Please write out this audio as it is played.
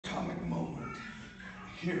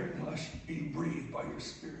hear it unless you breathe by your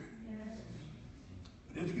Spirit.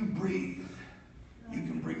 But if you breathe, you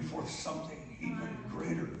can bring forth something even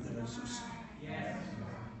greater than Azusa.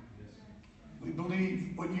 We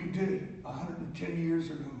believe what you did 110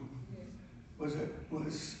 years ago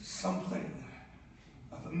was something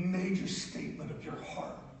of a major statement of your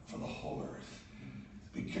heart for the whole earth.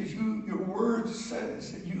 Because your word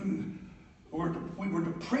says that we were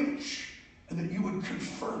to preach and that you would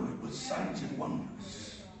confirm it with signs and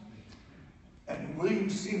wonders. And William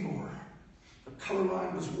Seymour, the color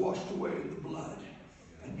line was washed away in the blood,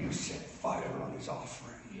 and you set fire on his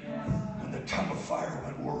offering. And the tongue of fire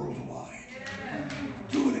went worldwide.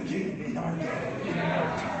 Do it again in our day, in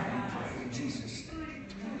our time, we pray in Jesus' name.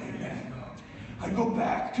 Amen. I go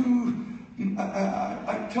back to,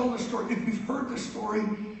 I tell the story. If you've heard the story,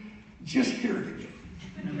 just hear it again.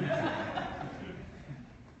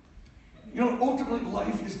 You know, ultimately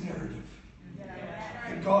life is narrative.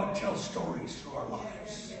 And God tells stories through our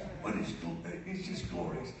lives. But it's just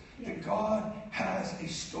glorious that God has a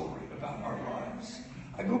story about our lives.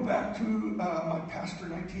 I go back to my pastor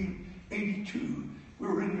in 1982. We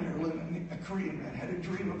were in Maryland, and a Korean man had a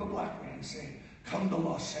dream of a black man saying, "Come to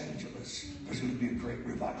Los Angeles. There's going to be a great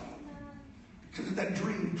revival." Because of that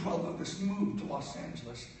dream, 12 of us moved to Los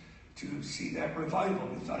Angeles to see that revival.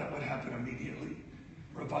 We thought it would happen immediately.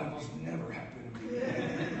 Revivals never happen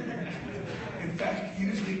immediately. In fact,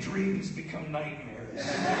 usually dreams become nightmares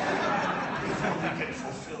before they get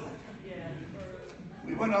fulfilled.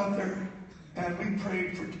 We went out there and we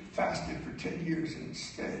fasted for 10 years, and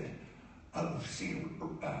instead of seeing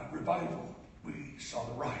revival, we saw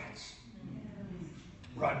the riots.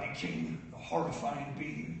 Rodney King, the horrifying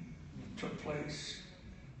beating took place.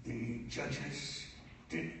 The judges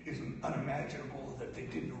is unimaginable that they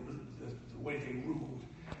did the way they ruled.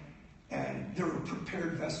 And there were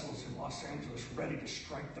prepared vessels in Los Angeles ready to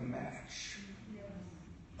strike the match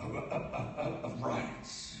of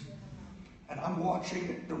riots. And I'm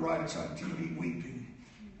watching the riots on TV weeping.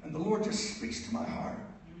 And the Lord just speaks to my heart.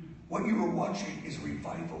 What you are watching is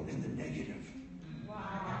revival in the negative.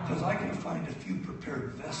 Because I can find a few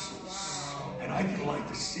prepared vessels and I can light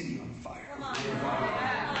the city on fire.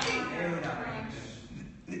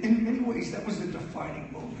 In many ways, that was a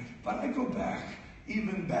defining moment. But I go back,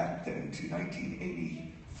 even back then to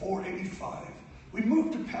 1984, 85. We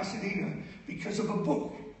moved to Pasadena because of a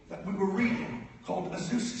book that we were reading called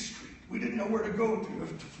Azusa Street. We didn't know where to go to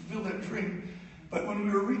fulfill that dream. But when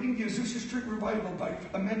we were reading the Azusa Street Revival by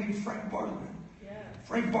a man named Frank Bartleman.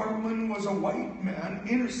 Frank Bartleman was a white man,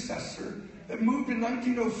 intercessor, that moved in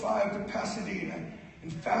 1905 to Pasadena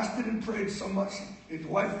and fasted and prayed so much his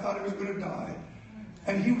wife thought he was going to die.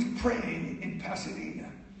 And he was praying in Pasadena.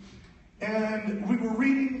 And we were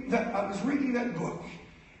reading that, I was reading that book,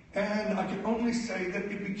 and I can only say that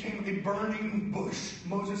it became a burning bush.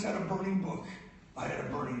 Moses had a burning book. I had a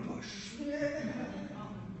burning bush.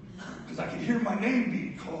 Because I could hear my name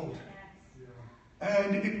being called.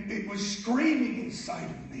 And it was screaming inside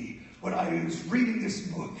of me when I was reading this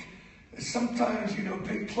book. Sometimes,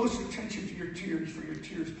 pay close attention to your tears, for your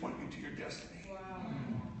tears point you to your destiny.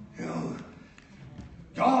 Wow.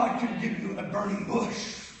 God can give you a burning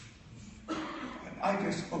bush. And I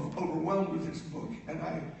just was overwhelmed with this book. And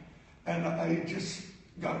I just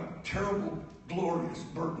got a terrible, glorious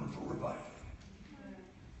burden for revival.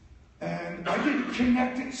 And I didn't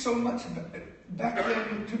connect it so much back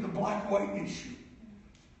then to the black-white issue.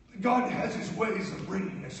 God has his ways of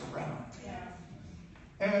bringing us around.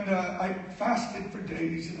 And I fasted for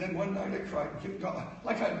days, and then one night I cried, God,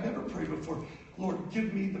 like I'd never prayed before, Lord,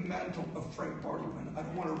 give me the mantle of Frank Bartleman. I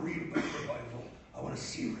don't want to read about revival. I want to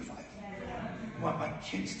see revival. I want my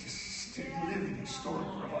kids to live in historic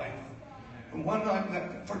revival. And one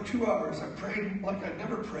night, for 2 hours, I prayed like I'd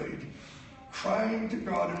never prayed, crying to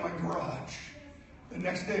God in my garage. The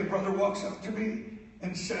next day, a brother walks up to me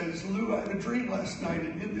and says, Lou, I had a dream last night,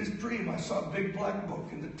 and in this dream I saw a big black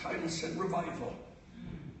book, and the title said Revival.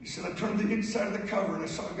 He said, I turned the inside of the cover, and I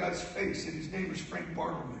saw a guy's face, and his name is Frank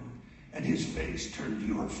Bartleman, and his face turned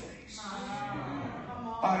your face.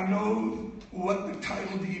 I know what the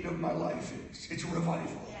title deed of my life is. It's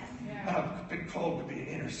revival. And I've been called to be an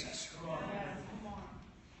intercessor.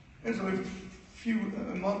 And so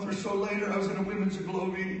a month or so later, I was in a women's aglow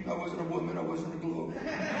meeting. I wasn't a woman, I wasn't a glow.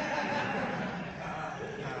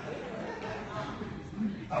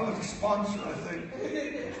 I was a sponsor, I think.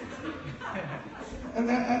 And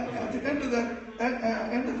then at the end of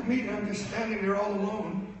the meeting, I'm just standing there all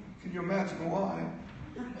alone. Can you imagine why?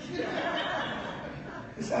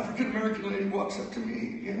 This African-American lady walks up to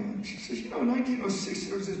me, and she says, in 1906,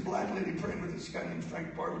 there was this black lady praying with this guy named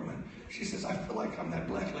Frank Bartleman. She says, I feel like I'm that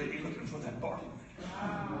black lady looking for that Bartleman.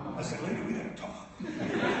 I said, lady, we had to talk.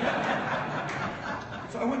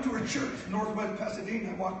 So I went to her church, Northwest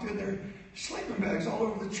Pasadena. I walked in there, sleeping bags all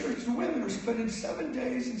over the church. The women are spending 7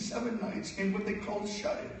 days and 7 nights in what they call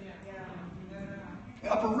shut-in.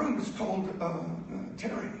 The upper room is called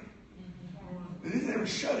tearing. They were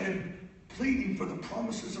shut in, pleading for the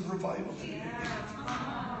promises of revival.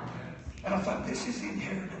 And I thought, this is the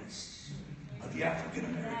inheritance of the African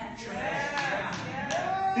American church.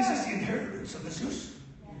 This is the inheritance of Azusa.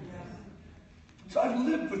 So I've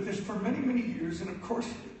lived with this for many, many years, and of course,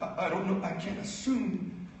 I don't know, I can't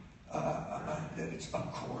assume that it's of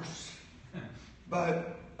course,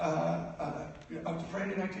 but I was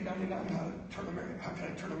praying in 1999, how can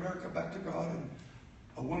I turn America back to God? And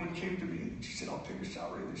a woman came to me and she said, I'll pick your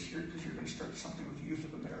salary this year because you're going to start something with the youth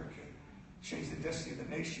of America. Change the destiny of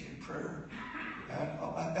the nation in prayer.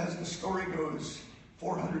 And as the story goes,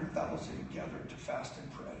 400,000 gathered to fast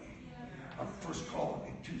and pray. Our first call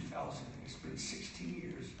in 2000. It's been 16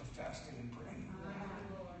 years of fasting and praying.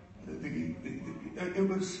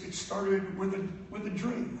 It started with a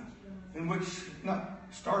dream, in which not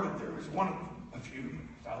started there was one of a few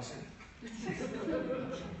thousand.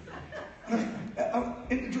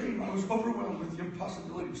 In the dream, I was overwhelmed with the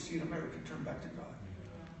impossibility of seeing America turn back to God.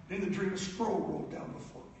 In the dream, a scroll rolled down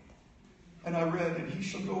before me. And I read, and he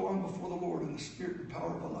shall go on before the Lord in the spirit and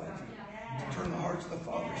power of Elijah, to turn the hearts of the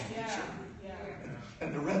fathers to the children,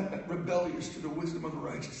 and the rebellious to the wisdom of the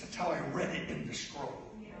righteous. That's how I read it in the scroll.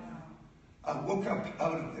 I woke up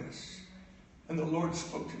out of this, and the Lord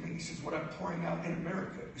spoke to me. He says, what I'm pouring out in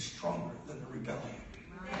America is stronger than the rebellion.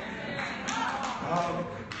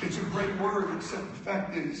 It's a great word, except the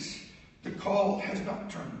fact is, the call has not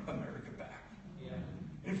turned America back.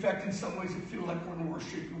 In fact, in some ways, it feels like we're in worse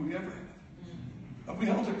shape than we ever have. We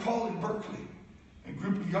held a call in Berkeley. A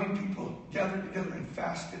group of young people gathered together and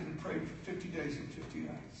fasted and prayed for 50 days and 50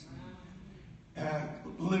 nights. And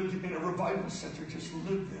lived in a revival center, just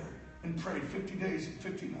lived there and prayed 50 days and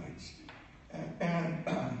 50 nights. And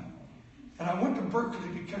I went to Berkeley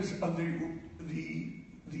because of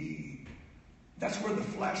that's where the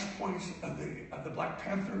flashpoints of the Black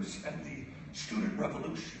Panthers and the student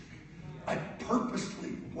revolution. I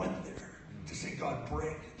purposely went there to say, God,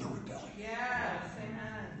 break the rebellion. Yes,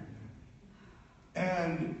 amen.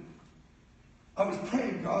 And I was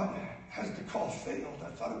praying, God, has the call failed? I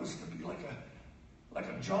thought it was to be like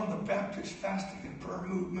a John the Baptist fasting and prayer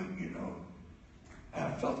movement, And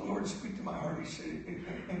I felt the Lord speak to my heart. He said,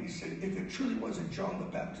 if it truly was a John the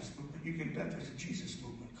Baptist movement, you can bet there's a Jesus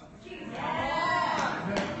movement coming.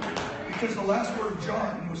 Yeah. Because the last word of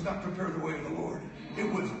John was not prepare the way of the Lord.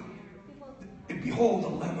 It was, behold the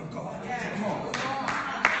Lamb of God.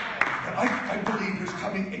 I believe there's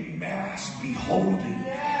coming a mass beholding.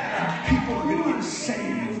 And people are going to get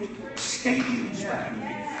saved. Stadiums are going to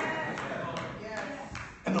be filled.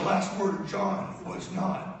 And the last word of John was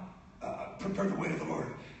not prepare the way of the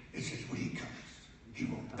Lord. It says, when he comes, he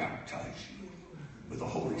will baptize you with the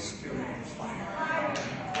Holy Spirit and fire.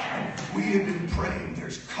 And we have been praying,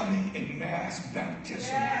 there's coming a mass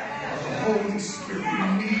baptism of the Holy Spirit.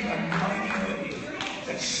 We need a mighty wave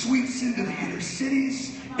that sweeps into the inner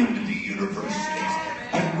cities, into the universities,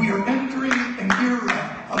 and we are entering an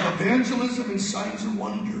era of evangelism and signs and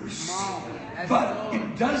wonders. But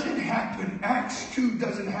it doesn't happen, Acts 2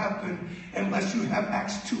 doesn't happen unless you have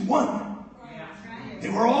Acts 2:1. They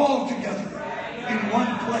were all together in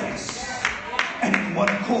one place and in one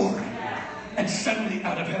accord, and suddenly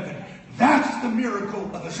out of heaven. That's the miracle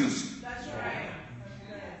of Azusa.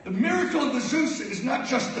 The miracle of Azusa is not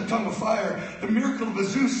just the tongue of fire. The miracle of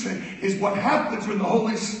Azusa is what happens when the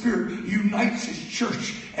Holy Spirit unites his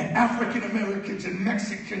church. And African Americans and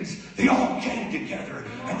Mexicans, they all came together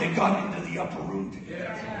and they got into the upper room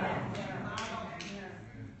together.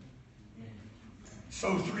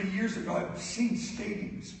 So 3 years ago, I've seen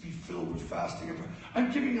stadiums be filled with fasting. I'm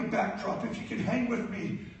giving a backdrop. If you can hang with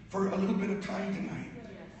me for a little bit of time tonight.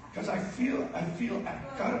 Because I feel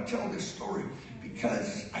I've got to tell this story.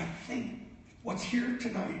 Because I think what's here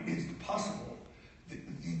tonight is possible.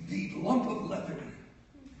 The lump of leaven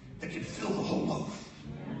that can fill the whole loaf.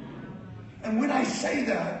 And when I say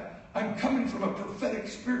that, I'm coming from a prophetic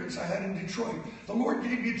experience I had in Detroit. The Lord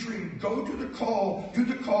gave me a dream. Go to the call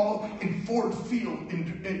in Ford Field in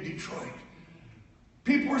Detroit.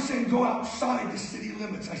 People were saying, go outside the city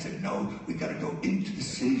limits. I said, no, we got to go into the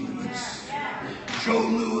city limits. Joe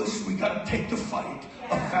Lewis, we got to take the fight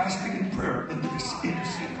of fasting and prayer into the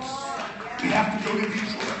cities. We have to go to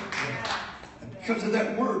Detroit. Because of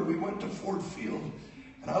that word, we went to Ford Field.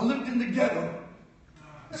 And I lived in the ghetto.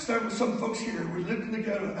 I started with some folks here. We lived in the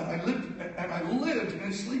ghetto, and I lived in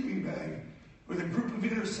a sleeping bag with a group of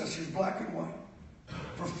intercessors, black and white,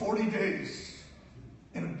 for 40 days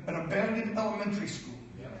in an abandoned elementary school.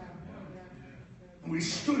 And we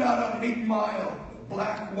stood out on 8 Mile,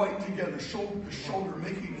 black, white together, shoulder to shoulder,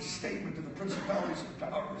 making a statement to the principalities and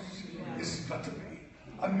powers. This has got to be.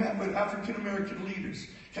 I met with African American leaders.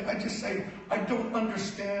 Can I just say, I don't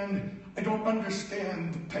understand the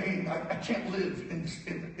pain. I can't live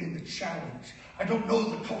in the challenge. I don't know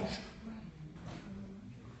the culture.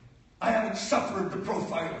 I haven't suffered the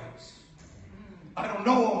profilers. I don't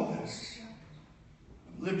know all this.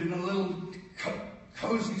 I've lived in a little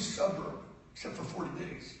cozy suburb, except for 40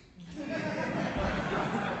 days.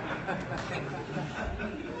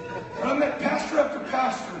 But I met pastor after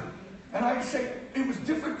pastor, and I'd say it was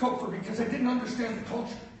difficult for me because I didn't understand the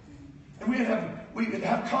culture. And we'd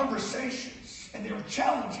have conversations, and they were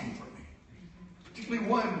challenging for me. Particularly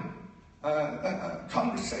one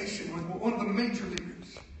conversation with one of the major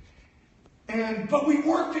leaders. But we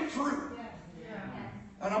worked it through.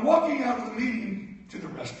 And I'm walking out of the meeting to the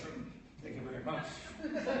restroom. Thank you very much.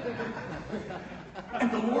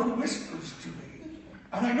 And the Lord whispers to me.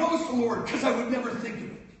 And I know it's the Lord because I would never think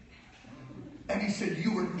of it. And he said,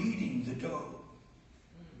 you are kneading the dough.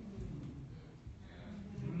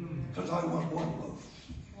 Because I want one loaf.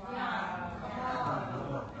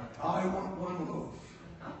 I want one loaf.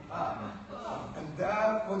 And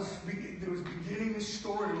there was beginning a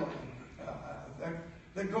storyline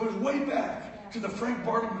that goes way back to the Frank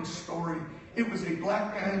Bartleman story. It was a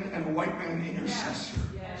black man and a white man intercessor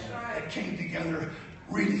that came together.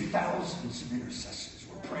 Really, thousands of intercessors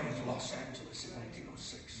were praying for Los Angeles in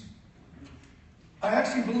 1906. I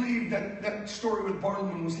actually believe that story with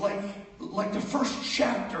Bartleman was like the first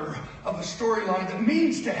chapter of a storyline that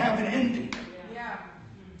means to have an ending.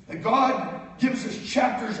 That God gives us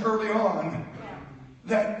chapters early on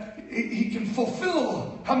that he can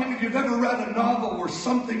fulfill. How many of you have ever read a novel where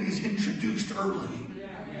something is introduced early?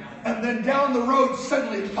 And then down the road,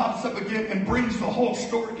 suddenly it pops up again and brings the whole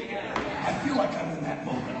story together. I feel like I'm in that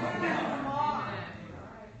moment right now.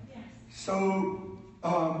 So,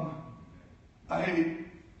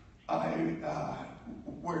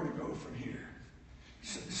 where to go from here?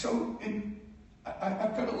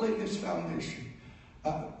 I've got to lay this foundation.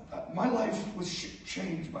 My life was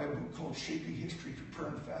changed by a book called Shaping History Through Prayer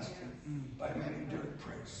and Fasting by a man named Derek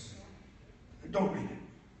Prince. Don't read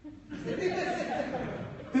it.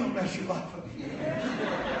 It'll mess your life up.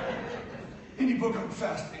 Any book on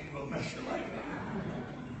fasting will mess your life up.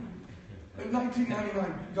 In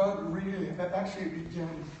 1999, God really actually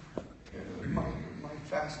began my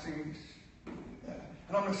fasting.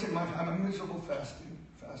 And I'm going to say I'm a miserable faster.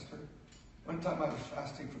 One time I was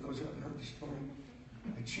fasting, for those who haven't heard the story.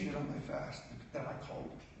 I cheated on my fast that I called.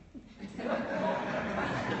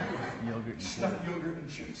 Stuffed yogurt and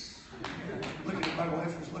chips. Looking at my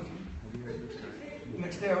wife was looking. The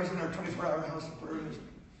next day I was in our 24-hour house of prayer.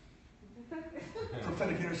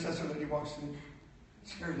 Prophetic intercessor lady walks in.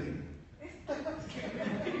 Scared lady.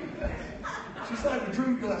 She said, I had a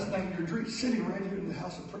dream last night. Your dream sitting right here in the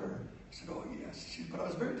house of prayer. I said, oh yes. But I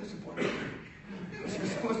was very disappointed. You're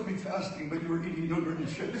supposed to be fasting, but you were eating yogurt and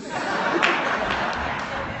chips.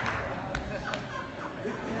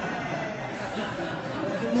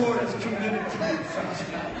 The Lord is committed to me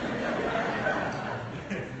fasting.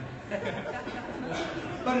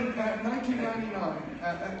 But in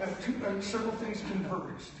 1999, several things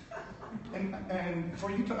converged. And for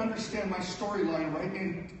you to understand my storyline right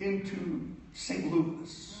into St.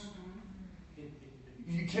 Louis,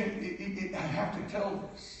 you can't, I have to tell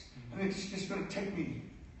this. And it's just going to take me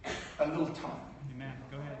a little time. Amen.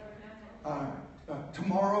 Go ahead.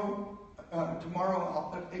 Tomorrow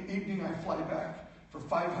evening I fly back for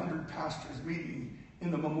 500 pastors meeting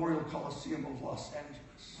in the Memorial Coliseum of Los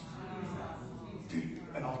Angeles.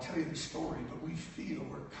 And I'll tell you the story, but we feel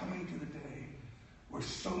we're coming to the day where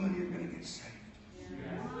so many are going to get saved.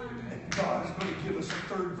 And God is going to give us a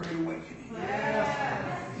third great awakening.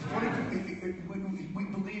 We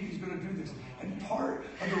believe he's going to do this. And part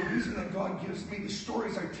of the reason that God gives me the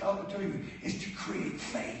stories I tell you is to create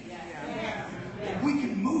faith. That we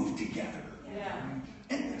can move together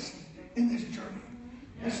in this journey.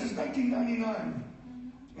 This is 1999.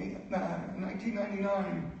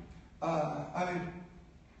 1999,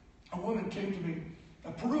 a woman came to me,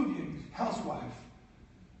 a Peruvian housewife.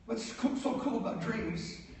 What's so cool about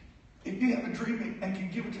dreams, if you have a dream and can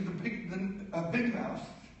give it to the big mouth,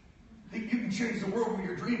 you can change the world with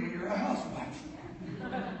your dream when you're a housewife.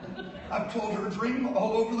 I've told her dream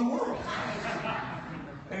all over the world.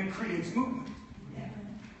 And it creates movement.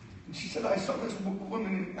 And she said, I saw this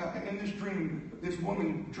woman in this dream, this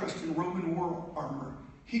woman dressed in Roman war armor,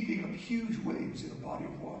 heaping up huge waves in a body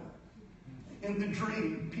of water. In the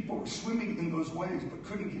dream, people were swimming in those waves but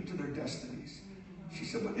couldn't get to their destinies. She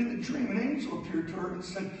said, but in the dream, an angel appeared to her and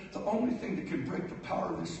said, the only thing that can break the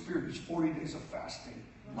power of this spirit is 40 days of fasting,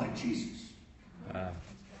 like Jesus.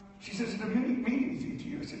 She says, is it meaning to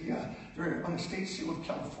you? I said, yeah. There, on the state seal of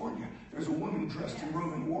California, there's a woman dressed in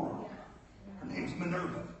Roman war armor. Her name's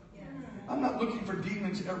Minerva. I'm not looking for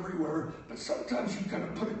demons everywhere, but sometimes you've got to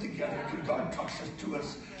put it together because God talks to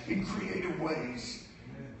us in creative ways.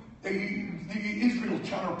 The Israel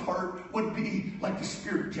counterpart would be like the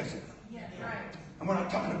spirit Jezebel. And we're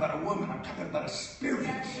not talking about a woman, I'm talking about a spirit,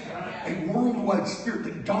 a worldwide spirit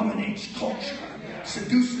that dominates culture,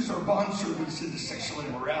 seduces our bondservants into sexual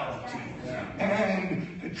immorality, and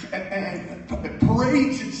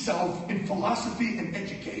parades itself in philosophy and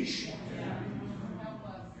education.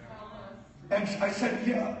 And I said,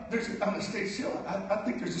 yeah, there's on the state seal, I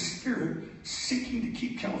think there's a spirit seeking to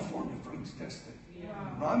keep California from its destiny.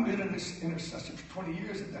 Well, I've been in this intercessor for 20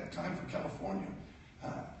 years at that time for California.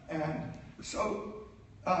 So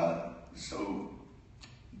I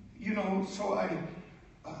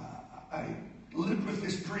lived with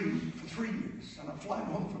this dream for 3 years, and I'm flying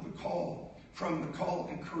home from the call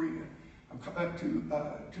in Korea. I'm coming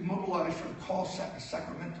to mobilize for the call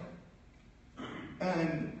Sacramento,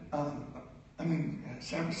 and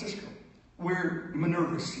San Francisco, where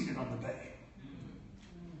Minerva is seated on the bay.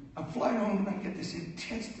 I'm flying home, and I get this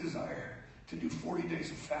intense desire to do 40 days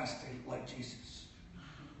of fasting like Jesus.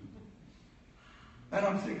 And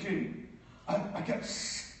I'm thinking, I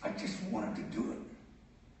just wanted to do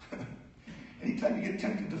it. Anytime you get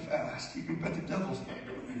tempted to fast, you can bet the devil's not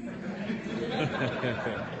doing it.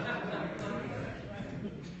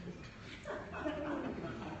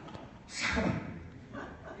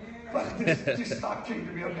 But this thought came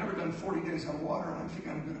to me. I've never done 40 days on water, and I'm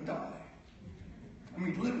thinking I'm going to die. I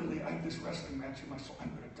mean, literally, I have this wrestling match in my soul. I'm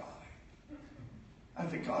going to die. I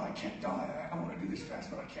think, God, I can't die. I want to do this fast,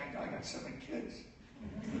 but I can't die. I got 7 kids.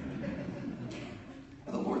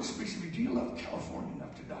 And the Lord speaks to me, do you love California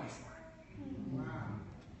enough to die for it? Wow.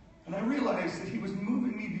 And I realized that he was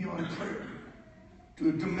moving me beyond prayer to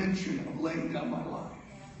a dimension of laying down my life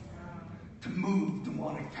to move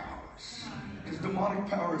demonic powers. Because demonic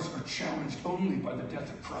powers are challenged only by the death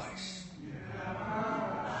of Christ.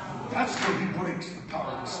 That's where he breaks the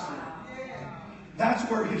power of the Spirit. That's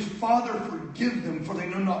where his Father, forgive them, for they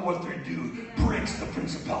know not what they do, breaks the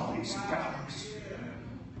principalities and powers.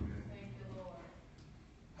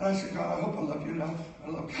 And I said, God, I hope I love you enough. I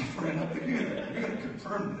love California enough that you're going to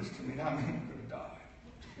confirm this to me. Now I'm going to die.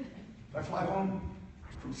 I fly home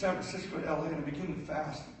from San Francisco to LA and I begin to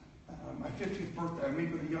fast. My 50th birthday, I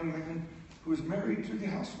meet with a young man who was married to the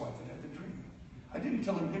housewife that had the dream. I didn't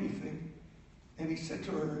tell him anything. And he said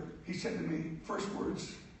to me, first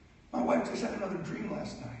words, my wife just had another dream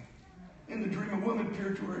last night. In the dream, a woman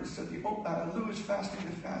appeared to her and said, Lou is fasting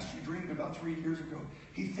the fast she dreamed about 3 years ago.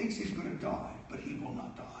 He thinks he's going to die, but he will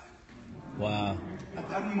not die. Wow. At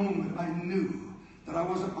that moment, I knew that I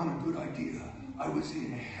wasn't on a good idea. I was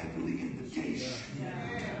in a heavenly invitation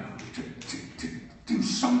to do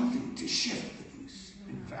something to shift things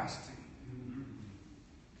in fasting.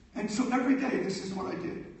 And so every day, this is what I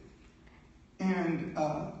did. And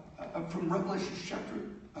from Revelation chapter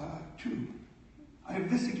 2, I have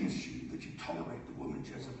this against you, that you tolerate the woman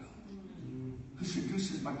Jezebel, who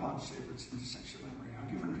seduces my bondservants into sexual immorality. I'll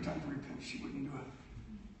give her time to repent. She wouldn't do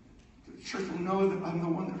it. The church will know that I'm the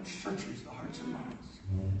one that searches the hearts and minds.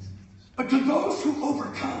 But to those who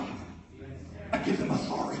overcome, I give them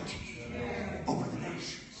authority over the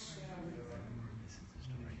nations.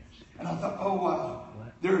 And I thought, oh wow,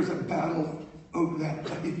 there is a battle over that.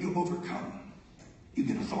 But if you overcome, you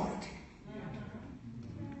get authority.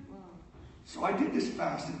 So I did this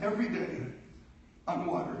fast, and every day on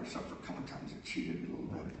water, except for a couple times I cheated a little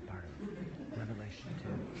bit. Revelation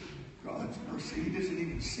 2. God's mercy, he doesn't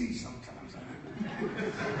even see sometimes.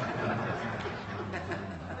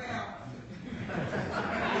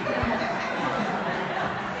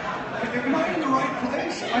 Am I in the right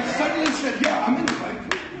place? I suddenly said, yeah, I'm in the right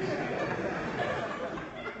place.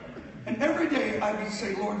 And every day I would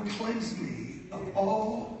say, Lord, cleanse me of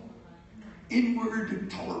all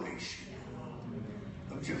inward toleration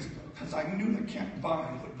of Jezebel, because I knew I can't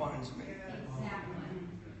bind what binds me.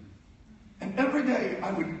 And every day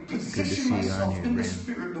I would position myself in the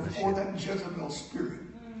spirit before that Jezebel spirit.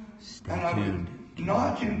 And I would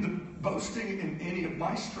not in the boasting in any of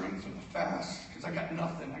my strength or the fast, because I got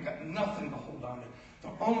nothing. I got nothing to hold on to.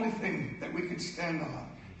 The only thing that we could stand on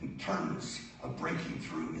in terms of breaking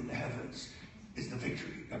through in the heavens is the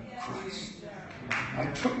victory of Christ. I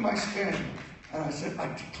took my stand, and I said,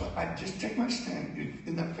 I just take my stand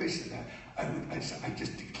in the face of that. I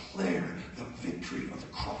just declare the victory of the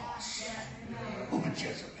cross over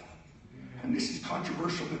Jezebel. And this is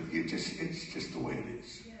controversial, but it's just the way it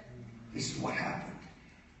is. This is what happened.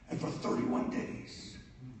 And for 31 days,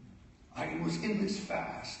 I was in this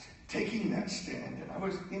fast, taking that stand, and I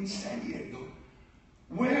was in San Diego,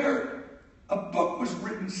 where a book was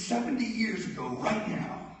written 70 years ago, right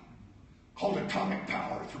now, called Atomic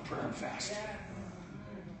Power Through Prayer and Fasting.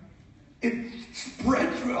 It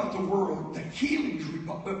spread throughout the world. The healing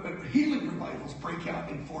revivals break out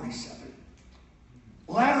in 47.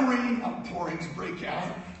 Latter rain outpourings break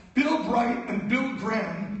out. Bill Bright and Bill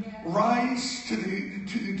Graham rise to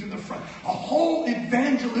the front. A whole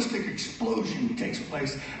evangelistic explosion takes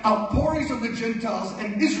place. Outpourings of the Gentiles,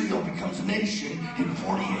 and Israel becomes a nation in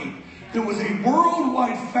 48. There was a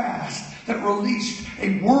worldwide fast that released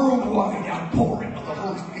a worldwide outpouring of the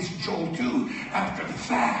Holy Spirit. It's Joel 2. After the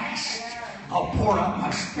fast, I'll pour out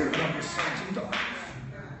my spirit on your sons and daughters.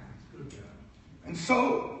 And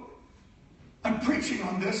so I'm preaching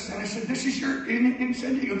on this, and I said, this is your, in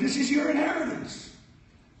San Diego, this is your inheritance.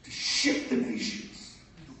 To shift the nations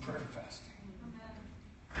through prayer and fasting.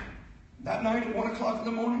 That night at 1 o'clock in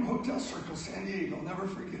the morning, Hotel Circle, San Diego, I'll never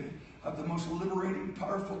forget it. I had the most liberating,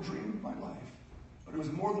 powerful dream of my life. But it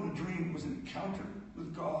was more than a dream, it was an encounter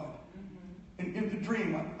with God. And in the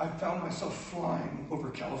dream, I found myself flying over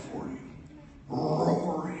California,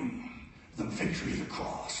 roaring the victory of the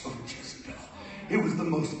cross over Jezebel. It was the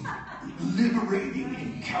most liberating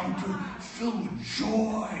encounter, filled with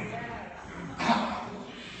joy.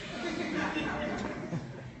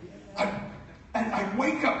 And I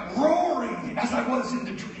wake up roaring as I was in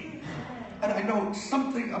the dream. And I know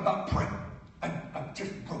something about prayer. I've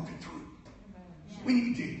just broken through. We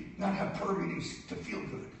need to not have prayer meetings to feel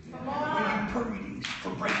good. We need prayer meetings for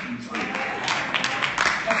breaking through.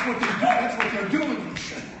 That's what they do. That's what they're doing in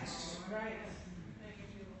churches.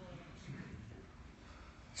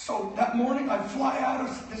 So that morning, I fly out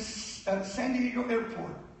of this San Diego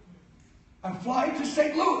airport. I'm flying to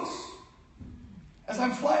St. Louis. As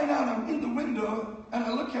I'm flying out, I'm in the window, and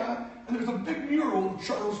I look out, and there's a big mural of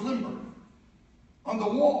Charles Lindbergh on the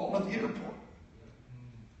wall of the airport.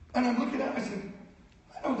 And I'm looking at it, I said,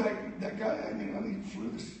 I know that guy. I mean, he flew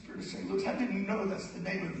the Spirit of St. Louis. I didn't know that's the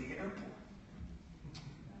name of the airport.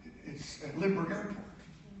 It's at Lindbergh Airport.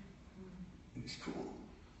 It's cool.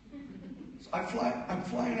 So I'm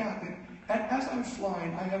flying out, and as I'm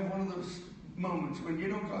flying, I have one of those moments when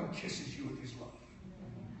God kisses you with his love,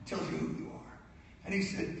 tells you who you are. And he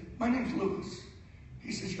said, my name's Louis.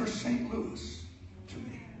 He says, you're St. Louis to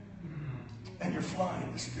me. And you're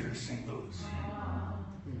flying the Spirit of St. Louis.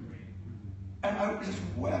 And I just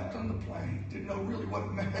wept on the plane. Didn't know really what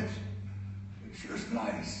it meant. It sure is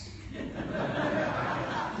nice.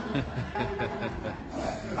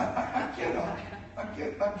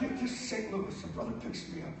 I get to St. Louis. A brother picks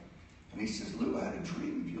me up. And he says, Lou, I had a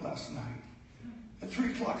dream of you last night. At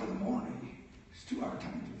 3 o'clock in the morning. It's 2-hour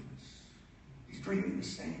time difference. He's dreaming the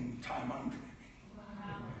same time I'm dreaming.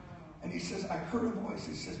 And he says, I heard a voice.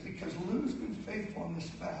 He says, because Lou's been faithful on this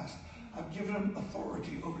fast, I've given him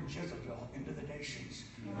authority over Jezebel into the nations.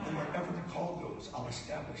 And wherever the call goes, I'll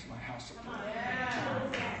establish my house of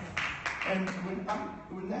prayer. And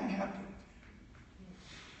when that happened,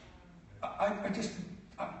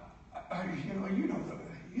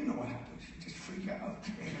 you know what happens. You just freak out.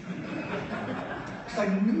 Because I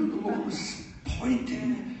knew the Lord was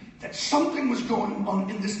pointing that something was going on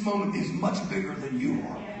in this moment is much bigger than you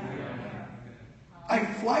are. I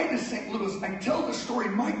fly to St. Louis. I tell the story.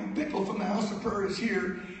 Mike Bickle from the House of Prayer is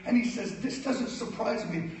here. And he says, this doesn't surprise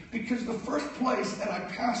me because the first place that I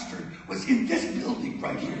pastored was in this building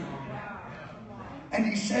right here. And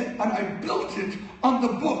he said, and I built it on the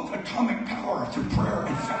book, Atomic Power Through Prayer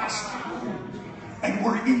and Fasting. And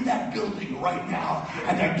we're in that building right now.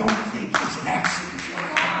 And I don't think it's an accident.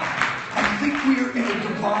 I think we are in a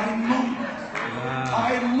divine moment. Wow.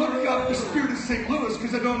 I look up the Spirit of St. Louis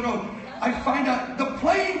because I don't know. I find out the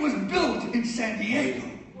plane was built in San Diego.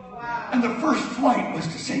 Wow. And the first flight was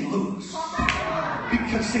to St. Louis.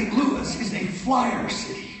 Because St. Louis is a flyer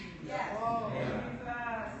city.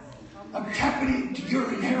 I'm tapping into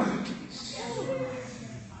your inheritance.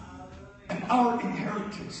 And our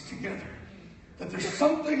inheritance together. That there's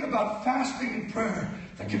something about fasting and prayer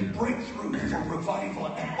that can break through for revival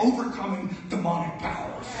and overcoming demonic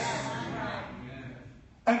powers.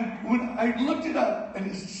 And when I looked it up, and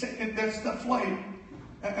that's the flight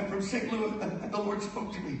from St. Louis, and the Lord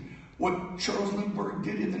spoke to me. What Charles Lindbergh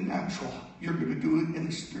did in the natural, you're going to do it in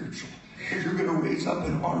the spiritual. Because you're going to raise up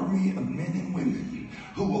an army of men and women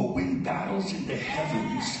who will win battles in the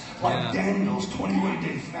heavens, like Daniel's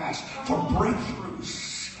 21-day fast, for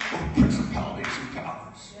breakthroughs over principalities and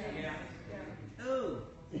powers.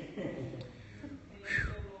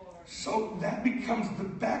 So that becomes the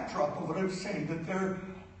backdrop of what I'm saying, that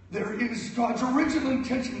there is God's original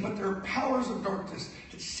intention, but there are powers of darkness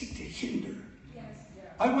that seek to hinder.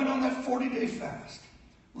 I went on that 40-day fast.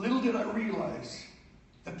 Little did I realize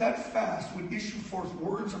that fast would issue forth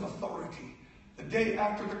words of authority. The day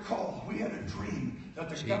after the call, we had a dream that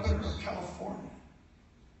the governor of California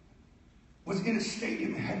was in a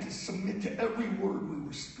stadium and had to submit to every word we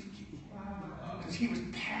were speaking. Because he was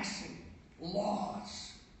passing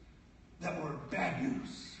laws that were bad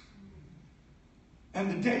news.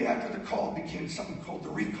 And the day after the call became something called the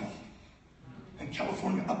recall. And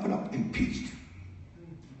California up and up impeached.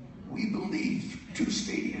 We believe 2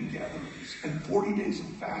 stadium gatherings and 40 days of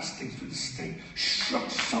fasting through the state shook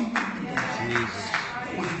something in the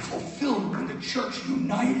that was fulfilled when the church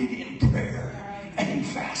united in prayer and in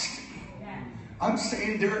fasting. I'm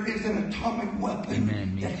saying there is an atomic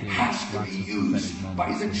weapon that has to be used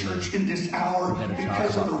by the church in this hour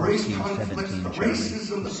because of the race conflicts, the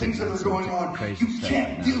racism, the things that are going on. You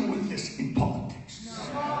can't deal with this in politics.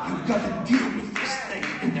 You've got to deal with this thing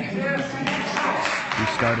in the head of the We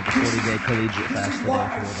started the 40-day collegiate fast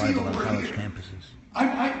today for revival on college campuses.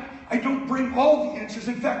 I don't bring all the answers.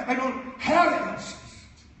 In fact, I don't have answers.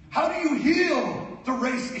 How do you heal the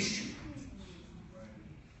race issue?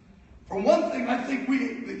 For one thing, I think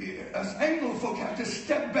we, as Engle folk, have to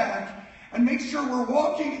step back and make sure we're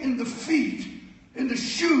walking in the feet, in the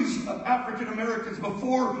shoes of African Americans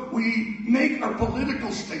before we make our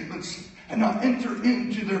political statements and not enter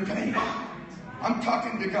into their pain. I'm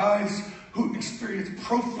talking to guys who experience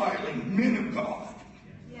profiling, men of God.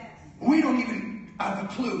 We don't even have a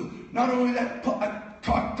clue. Not only that, I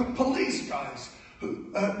talked to police guys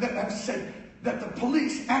who that have said that the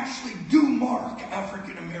police actually do mark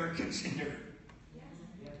African Americans in there.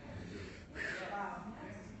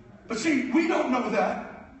 But see, we don't know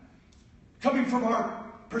that coming from our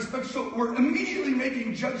perspective, so we're immediately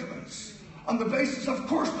making judgments on the basis of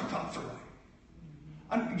course the cops are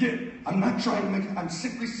right. Again, I'm not trying to make, I'm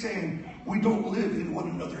simply saying we don't live in one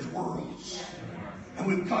another's worlds. And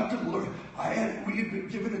we've got to learn. We had been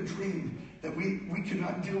given a dream that we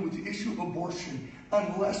cannot deal with the issue of abortion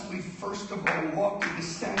unless we first of all walk in the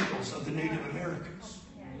sandals of the Native Americans.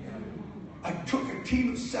 I took a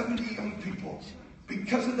team of 70 young people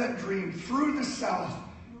because of that dream through the South,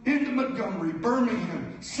 into Montgomery,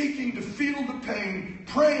 Birmingham, seeking to feel the pain,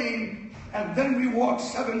 praying, and then we walked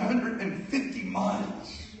 750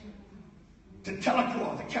 miles to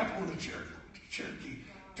Tahlequah, the capital of the Cherokee,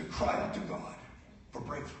 to cry out to God for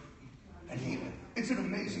breakthrough and healing. It's an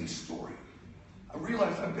amazing story. I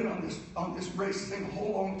realize I've been on this race thing a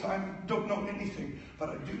whole long time, don't know anything, but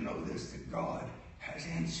I do know this, that God has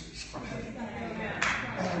answers from heaven.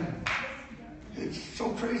 And it's so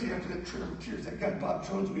crazy after that Trail of Tears. That guy Bob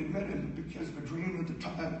Jones, we had met him because of a dream at the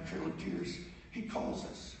time, Trail of Tears. He calls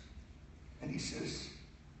us and he says,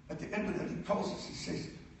 at the end of that, he calls us and says,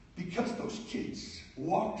 because those kids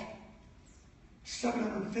walked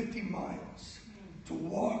 750 miles to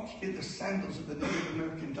walk in the sandals of the Native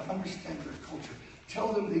American, to understand their culture,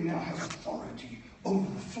 tell them they now have authority over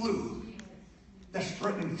the flu that's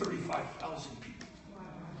threatening 35,000 people.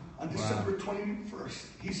 On December 21st,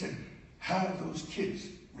 he said, have those kids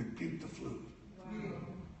rebuke the flu.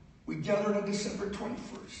 We gathered on December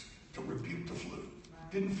 21st to rebuke the flu.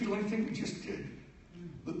 Didn't feel anything, we just did.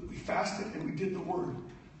 We fasted and we did the word.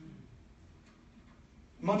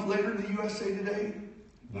 A month later in the USA Today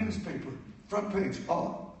newspaper, front page,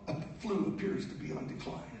 flu appears to be on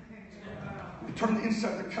decline. We turn the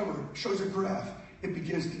inside of the cover, it shows a graph. It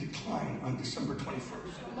begins to decline on December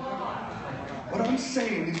 21st. What I'm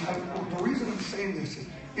saying is, the reason I'm saying this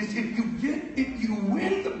is if you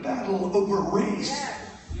win the battle over race,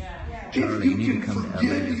 Charlie, if you can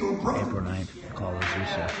forgive your brother, April 9th, call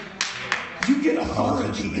Azusa. you get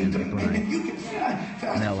authority in and if you can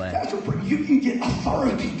fast or pray, you can get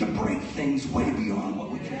authority to break things way beyond what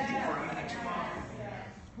we can think or imagine.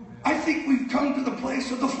 I think we've come to the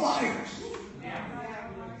place of the flyers.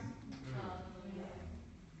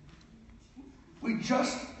 We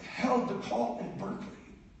just held the call in Berkeley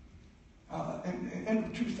in end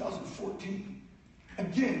of 2014.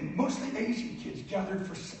 Again, mostly Asian kids gathered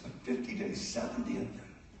for 50 days, 70 of them.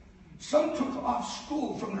 Some took off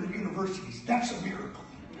school from their universities. That's a miracle.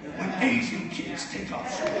 when Asian kids take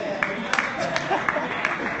off school.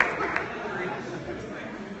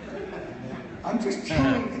 I'm just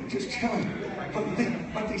telling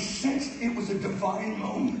you. But they sensed it was a divine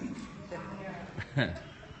moment.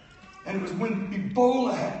 And it was when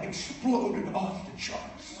Ebola had exploded off the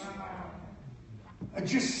charts. I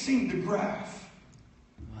just seen the graph.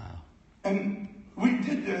 Wow. And we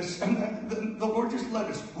did this, and the Lord just let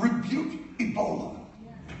us rebuke Ebola.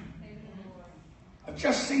 I've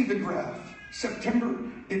just seen the graph. September,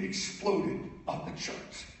 it exploded off the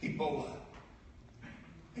charts. Ebola.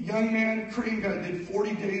 A young man, a Korean guy, did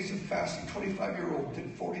 40 days of fasting. 25-year-old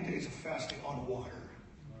did 40 days of fasting on water.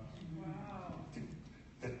 Wow.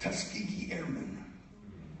 The Tuskegee Airmen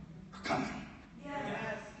are coming.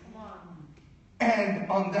 Yes. Come on. And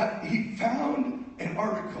on that, he found an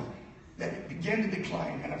article that it began to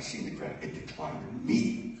decline, and I've seen the graph. It declined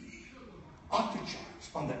immediately off the charts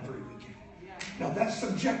on that very weekend. Now that's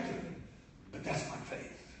subjective, but that's my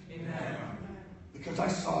faith. Amen. Because I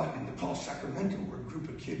saw it in the call Sacramento, where a group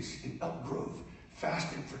of kids in Elk Grove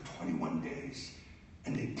fasted for 21 days,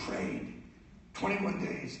 and they prayed 21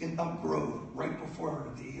 days in Elk Grove right before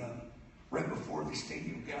the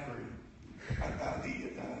stadium gathering,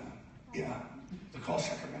 the call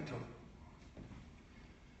Sacramento.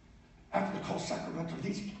 After the call Sacramento,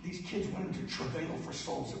 these kids went into travail for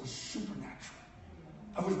souls. It was supernatural.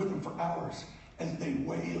 I was with them for hours, and they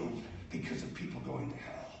wailed because of people going to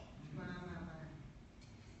hell.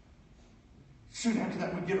 Soon after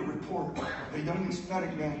that, we'd get a report of a young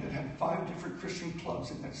Hispanic man that had 5 different Christian clubs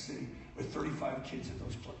in that city with 35 kids at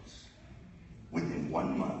those clubs. Within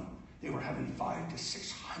 1 month, they were having 500 to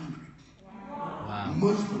 600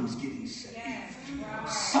 Muslims getting saved.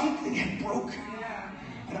 Something had broken.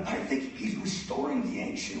 And I think he's restoring the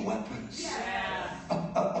ancient weapons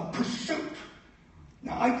of pursuit.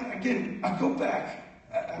 Now, I go back.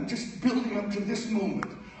 I'm just building up to this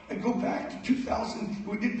moment. I go back to 2000.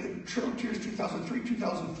 We did the Trail of Tears 2003,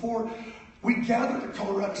 2004. We gathered at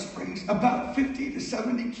Colorado Springs. About 50 to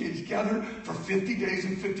 70 kids gathered for 50 days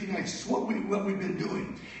and 50 nights. So what we've been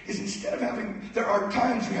doing is, instead of having, there are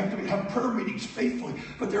times you have to have prayer meetings faithfully,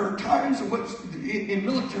 but there are times of what's in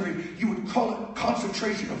military you would call it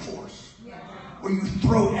concentration of force, where you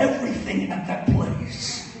throw everything at that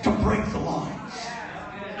place to break the lines.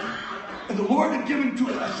 And the Lord had given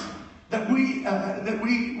to us that we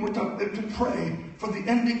were to pray for the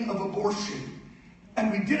ending of abortion.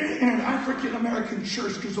 And we did it in an African American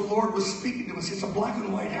church because the Lord was speaking to us. It's a black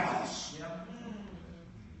and white house.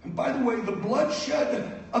 And by the way, the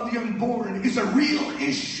bloodshed of the unborn is a real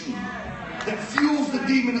issue that fuels the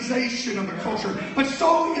demonization of the culture. But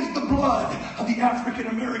so is the blood of the African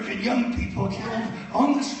American young people killed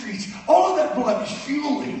on the streets. All of that blood is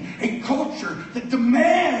fueling a culture that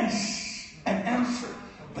demands an answer.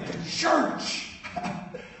 But the church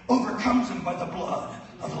overcomes them by the blood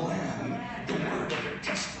of the Lamb, the word of their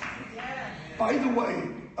testimony. By the way,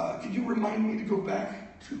 could you remind me to go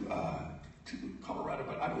back to Colorado?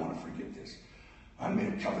 But I don't want to forget this. I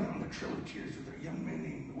made a covenant on the Trail of Tears with a young man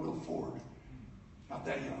named Will Ford. Not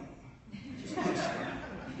that young. Just this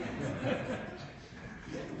young.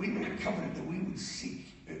 We made a covenant that we would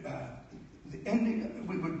seek the ending.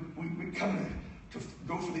 We would covenant to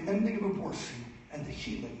go for the ending of abortion and the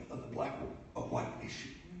healing of the black-white issue.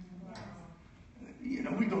 You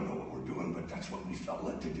know, we don't know what we're doing, but that's what we felt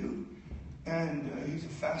led to do. And he's a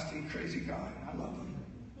fasting, crazy guy, and I love him.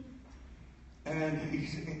 And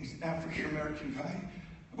he's an African-American guy.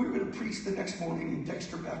 We were going to preach the next morning in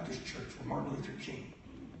Dexter Baptist Church, where Martin Luther King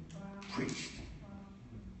preached.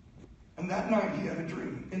 And that night he had a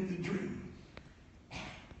dream. In the dream,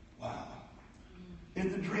 wow.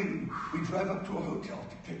 In the dream, we drive up to a hotel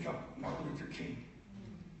to pick up Martin Luther King.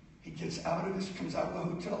 He comes out of the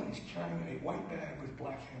hotel, and he's carrying a white bag with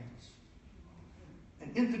black handles.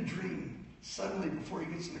 And in the dream, suddenly, before he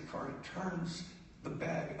gets in the car, he turns the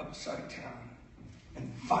bag upside down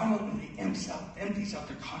and violently empties out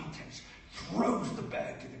the contents, throws the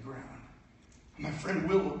bag to the ground. And my friend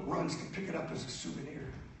Will runs to pick it up as a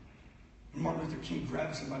souvenir. And Martin Luther King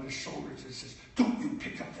grabs him by the shoulders and says, "Don't you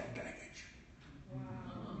pick up that baggage." Wow.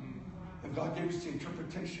 And God gave us the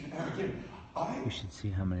interpretation. And again, we should see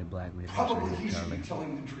how many black leaders probably he should be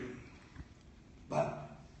telling the dream,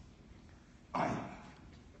 but I am.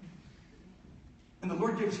 And the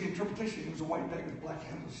Lord gives the interpretation. It was a white bag with black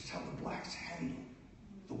handles. It's how the blacks handle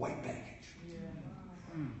the white baggage. Yeah.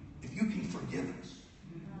 If you can forgive us,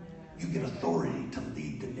 you get authority to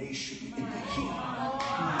lead the nation in the healing.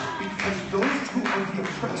 Because those who are the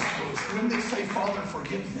oppressed, when they say, "Father,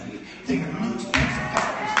 forgive them," they lose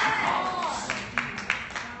principalities and powers.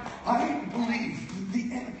 I believe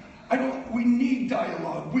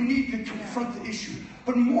dialogue. We need to confront the issue.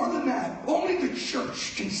 But more than that, only the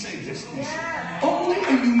church can save this nation. Only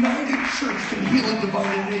a united church can heal a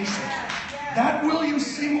divided nation. That William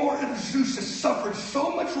Seymour at Azusa suffered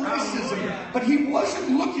so much racism, but he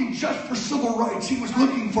wasn't looking just for civil rights. He was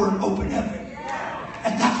looking for an open heaven.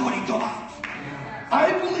 And that's what he got.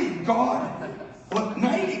 I believe God, look,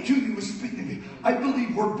 92, he was speaking to me. I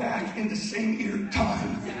believe we're back in the same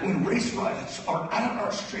time when race riots are at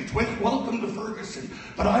our streets. Welcome to Ferguson.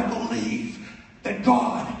 But I believe that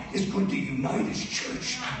God is going to unite his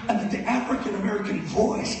church and that the African American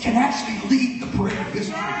voice can actually lead the parade of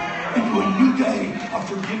history into a new day of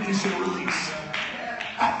forgiveness and release.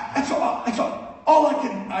 That's all I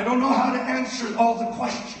can. I don't know how to answer all the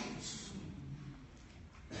questions.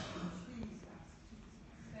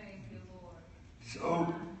 Thank you, Lord.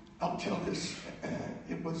 So I'll tell this.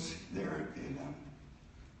 It was there in.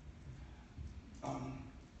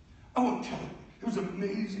 I won't tell it. It was an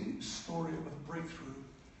amazing story of breakthrough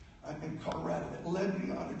in Colorado that led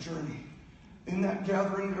me on a journey. In that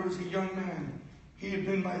gathering, there was a young man. He had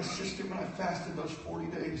been my assistant when I fasted those 40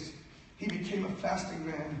 days. He became a fasting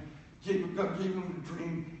man. God gave him a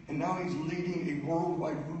dream, and now he's leading a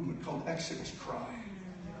worldwide movement called Exodus Cry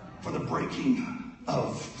for the breaking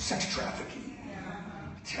of sex trafficking.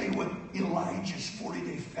 I tell you what, Elijah's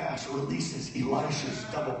 40-day fast releases Elisha's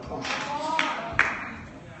double portion.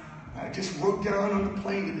 I just wrote down on the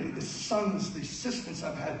plane today, the sons, the assistants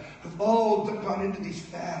I've had have all gone into these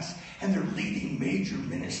fasts, and they're leading major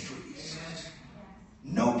ministries.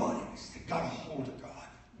 Nobody's got a hold of God.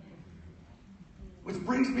 Which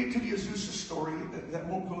brings me to the Azusa story that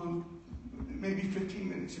won't go maybe 15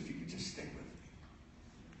 minutes if you could just stay with me.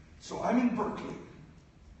 So I'm in Berkeley,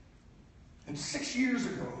 and 6 years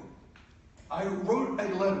ago, I wrote a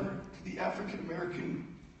letter to the African American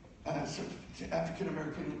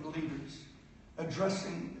leaders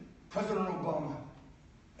addressing President Obama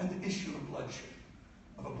and the issue of bloodshed,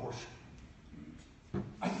 of abortion.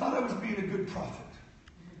 I thought I was being a good prophet.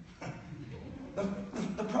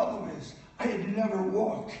 The problem is, I had never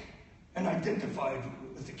walked and identified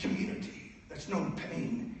with the community that's known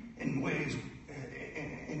pain in ways,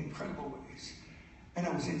 in incredible ways. And I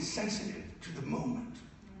was insensitive to the moment.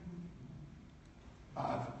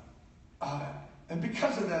 And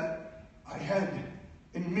because of that, I had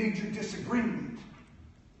a major disagreement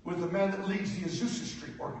with the man that leads the Azusa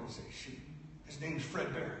Street organization. His name is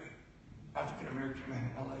Fred Berry, African-American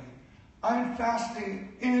man in LA. I'm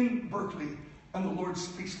fasting in Berkeley, and the Lord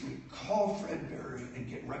speaks to me. Call Fred Berry and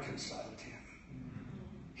get reconciled to him.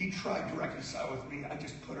 He tried to reconcile with me. I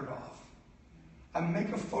just put it off. I make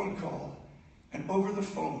a phone call, and over the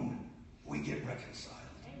phone, we get reconciled.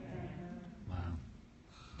 Wow.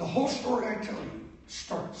 The whole story I tell you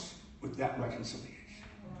starts with that reconciliation.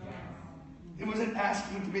 It wasn't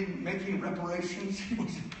asking to be making reparations.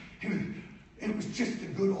 It was just the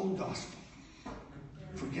good old gospel.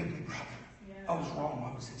 Forgive me, brother. I was wrong.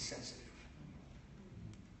 I was insensitive.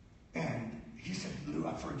 And he said, Lou,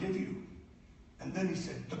 I forgive you. And then he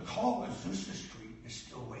said, the call of Azusa Street is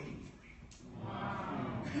still waiting for you.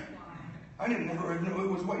 Wow. I didn't never know it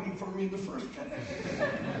was waiting for me in the first place.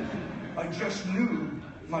 I just knew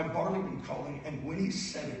my Barleyman calling, and when he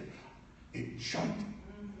said it, it jumped.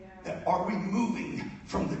 That are we moving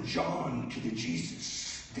from the John to the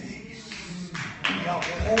Jesus days? The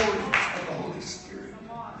outpouring of the Holy Spirit.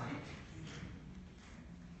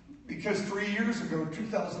 Because 3 years ago,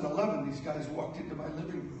 2011, these guys walked into my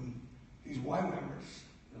living room. These YWAMers,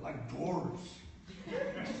 they're like dwarves.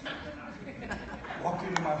 Walked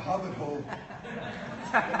into my hobbit hole.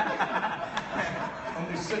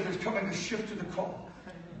 And they said there's coming a shift to the call.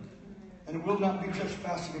 And it will not be just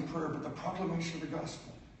fasting and prayer, but the proclamation of the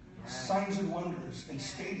gospel. Signs and wonders, and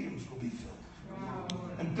stadiums will be filled.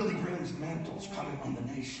 And Billy Graham's mantle's coming on the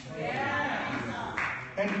nation.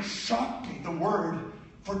 And it shocked me, the word.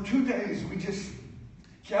 For 2 days, we just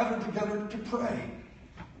gathered together to pray.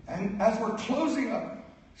 And as we're closing up,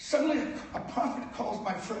 suddenly a prophet calls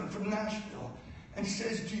my friend from Nashville and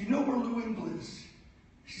says, do you know where Lou Engle is?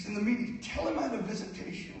 She's in the meeting. Tell him I had a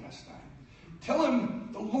visitation last night. Tell him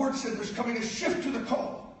the Lord said there's coming a shift to the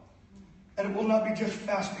call. And it will not be just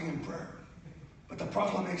fasting and prayer, but the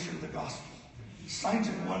proclamation of the gospel. Signs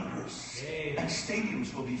and wonders, and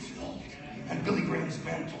stadiums will be filled. And Billy Graham's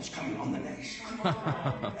mantle's coming on the nation. Oh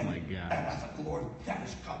my God. And I thought, Lord, that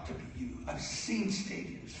has got to be you. I've seen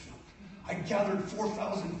stadiums filled. I gathered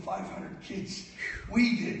 4,500 kids.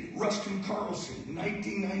 We did. Rustin Carlson,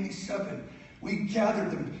 1997. We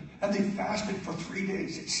gathered them. And they fasted for 3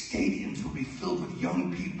 days. Stadiums will be filled with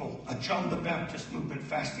young people. A John the Baptist movement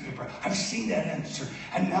fasting and prayer. I've seen that answer.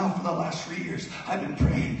 And now for the last 3 years, I've been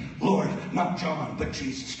praying, Lord, not John, but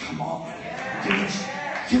Jesus, come on.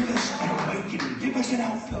 Give us an awakening. Give us an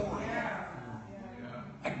outpouring.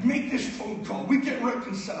 I make this phone call. We get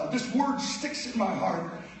reconciled. This word sticks in my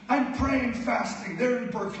heart. I'm praying, fasting there in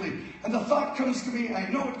Berkeley. And the thought comes to me, I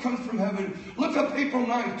know it comes from heaven. Look up April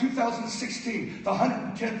 9th, 2016, the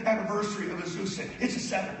 110th anniversary of Azusa. It's a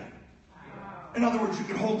Saturday. In other words, you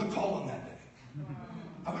could hold the call on that day.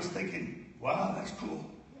 I was thinking, wow, that's cool.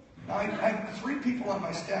 Now, I had 3 people on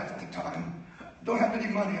my staff at the time. Don't have any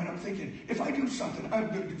money. And I'm thinking, if I do something, I'm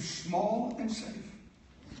going to do small and safe.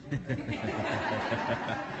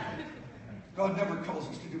 God never calls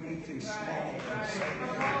us to do anything small and safe.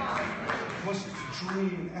 He wants us to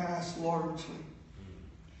dream and ask largely.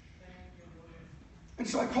 And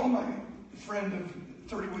so I called my friend of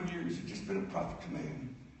 31 years, who'd just been a prophet to me,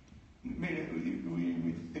 and made it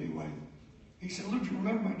anyway. He said, Lou, do you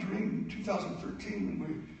remember my dream in 2013 when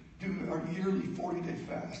we do our yearly 40-day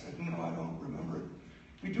fast? I said, no, I don't remember it.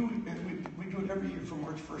 We do it every year from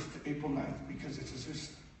March 1st to April 9th because it's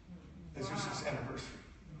Azusa's anniversary.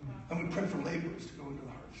 And we pray for laborers to go into the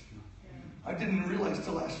harvest. I didn't realize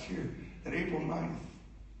till last year that April 9th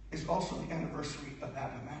is also the anniversary of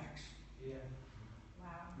Appomattox. Yeah.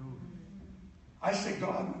 Wow. I say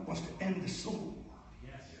God wants to end the Civil War.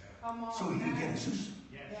 Yes. So he can get Azusa.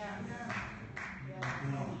 Yes.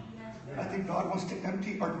 You know, I think God wants to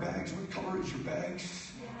empty our bags. What color is your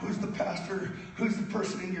bags? Who's the pastor? Who's the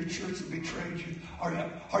person in your church that betrayed you? Are you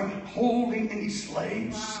holding any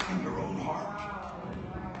slaves in your own heart?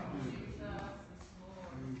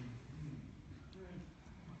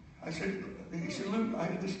 He said, Luke, I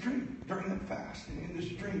had this dream during that fast, and in this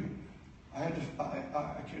dream, I had to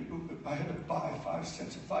buy 5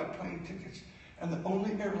 cents of 5 plane tickets, and the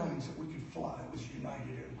only airlines that we could fly was United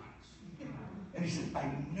Airlines. And he said, I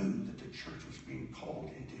knew that the church was being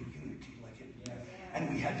called into unity like it, and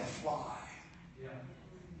we had to fly,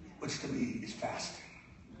 which to me is fasting.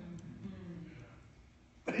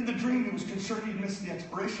 But in the dream, he was concerned he'd missed the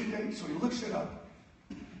expiration date, so he looks it up.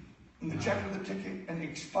 And the check for the ticket, and it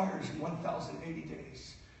expires in 1,080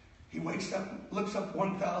 days. He wakes up, looks up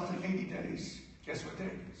 1,080 days. Guess what day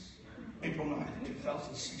it is? April 9th,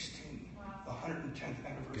 2016, the 110th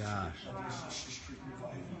anniversary of the Azusa Street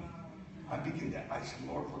Revival. I said,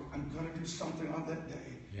 Lord, I'm going to do something on that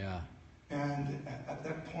day. Yeah. And at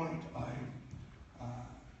that point, I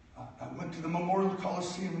went to the Memorial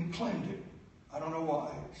Coliseum and claimed it. I don't know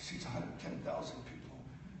why. It seats 110,000 people.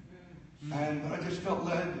 But I just felt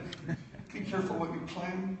led. Be careful what you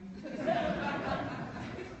claim.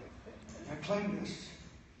 I claimed this,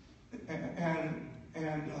 and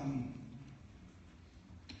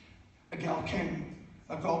a gal came.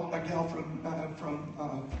 A gal from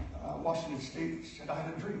Washington State said, I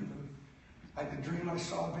had a dream. I had a dream. I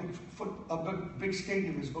saw a big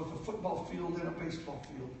stadium. It was both a football field and a baseball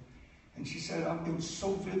field. And she said it was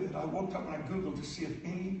so vivid. I woke up and I Googled to see if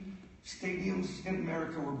any stadiums in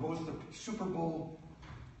America were both the Super Bowl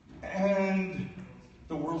and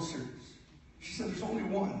the World Series. She said there's only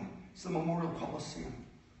one. It's the Memorial Coliseum.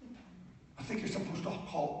 I think you're supposed to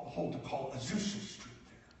hold the call Azusa Street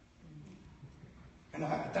there. And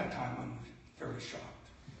at that time, I'm very shocked.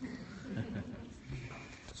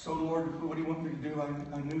 So, Lord, what do you want me to do?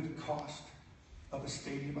 I knew the cost of a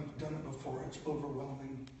stadium. I've done it before. It's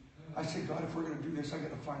overwhelming. I said, God, if we're going to do this, I got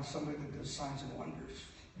to find somebody that does signs and wonders.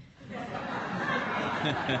 I've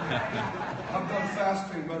done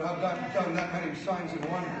fasting, but I've not done that many signs and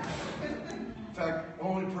wonders. In fact, the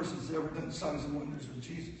only person that's ever done signs and wonders was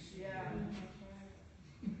Jesus.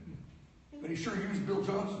 But he sure used Bill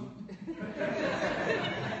Johnson.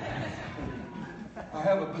 I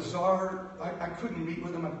have a bizarre, I couldn't meet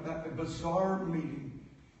with him, a bizarre meeting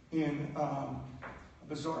in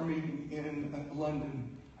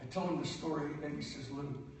London. I tell him the story, and he says,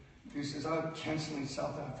 Lou, he says, I'm canceling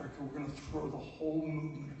South Africa. We're going to throw the whole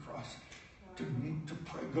movement across to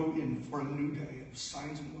pray, go in for a new day of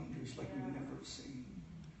signs and wonders like we've never seen.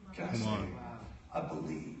 Can I say, I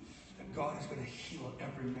believe that God is going to heal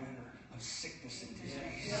every manner of sickness and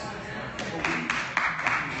disease. I believe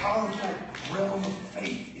that the powerful realm of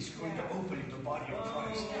faith is going to open in the body of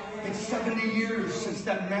Christ. It's 70 years since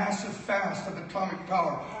that massive fast of atomic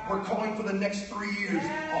power. We're calling for the next 3 years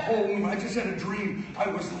a whole movement. I just had a dream. I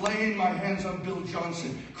was laying my hands on Bill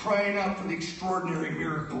Johnson, crying out for the extraordinary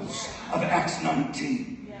miracles of Acts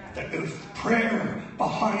 19. That there's prayer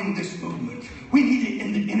behind this movement. We need it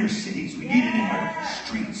in the inner cities. We need it in our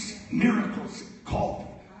streets. Miracles called.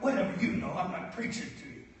 Whatever you know. I'm not preaching to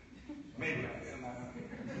you. Maybe I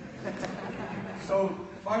am. So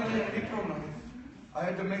finally, on April 9th,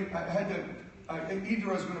 either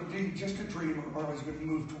I was going to be just a dream or I was going to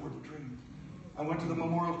move toward the dream. I went to the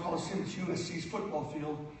Memorial Coliseum, it's USC's football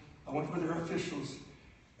field. I went with their officials.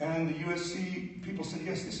 And the USC people said,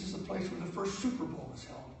 yes, this is the place where the first Super Bowl was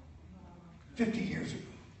held. 50 years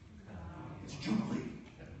ago. It's Jubilee.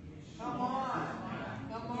 Come on.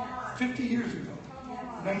 Come on. 50 years ago.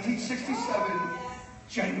 1967,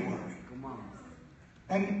 January.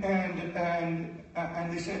 And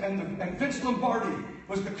they said, and Vince Lombardi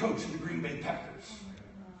was the coach of the Green Bay Packers.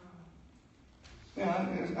 Yeah,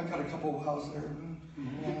 I got a couple of wows there.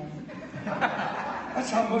 That's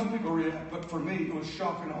how most people react, but for me, it was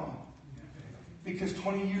shock and awe. Because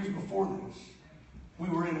 20 years before this, we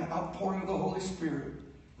were in an outpouring of the Holy Spirit,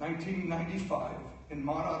 1995, in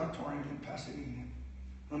Mott Auditorium in Pasadena.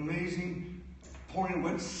 An amazing pouring,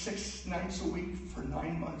 went 6 nights a week for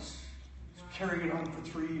 9 months. Carrying it on for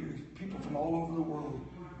 3 years. People from all over the world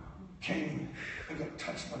came and got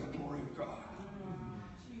touched by the glory of God.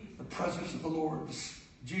 The presence of the Lord.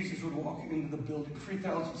 Jesus would walk into the building,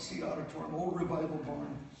 3,000-seat auditorium, old revival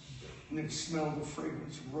barn, and they'd smell the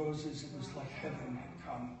fragrance of roses. It was like heaven had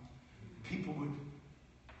come. People would,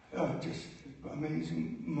 just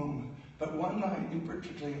amazing moment. But one night in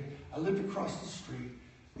particular, I lived across the street.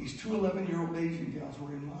 These 2 11-year-old Asian gals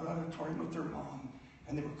were in my auditorium with their mom,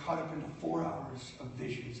 and they were caught up into 4 hours of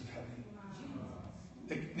visions of heaven.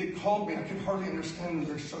 They called me. I could hardly understand them.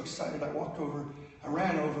 They were so excited. I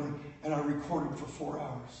ran over, and I recorded for 4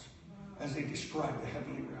 hours as they described the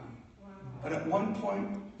heavenly realm. But at one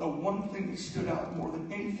point, the one thing that stood out more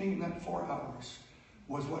than anything in that 4 hours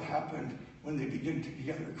was what happened when they began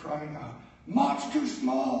together crying out, Mott's too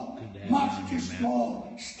small. Mott's too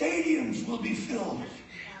small. Stadiums will be filled.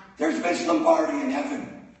 There's Vince Lombardi in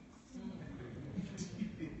heaven.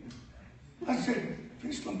 I said,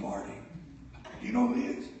 Vince Lombardi, do you know who he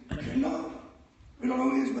is? I said, no. We don't know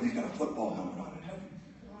who he is, but he's got a football helmet on in heaven.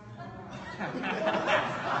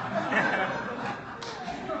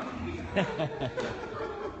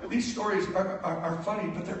 These stories are funny,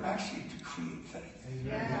 but they're actually to create faith.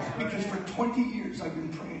 Yeah. Because for 20 years I've been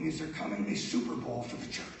praying, is there coming a Super Bowl for the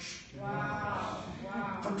church? Wow.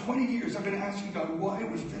 Wow. For 20 years I've been asking God, why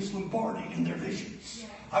was Vince Lombardi in their visions? Yeah.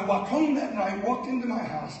 I walked home that night, walked into my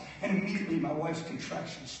house, and immediately my wife's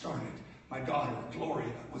contractions started. My daughter,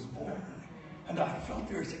 Gloria, was born. And I felt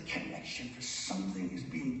there is a connection for something is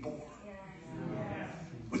being born. Yeah.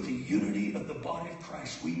 With the unity of the body of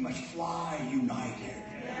Christ, we must fly united.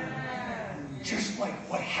 Yeah. Just like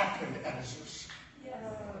what happened at Azusa. Yeah.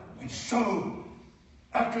 And so,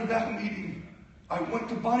 after that meeting, I went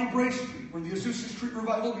to Bonnie Bray Street, where the Azusa Street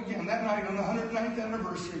Revival began. That night, on the 109th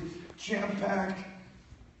anniversary, jam-packed.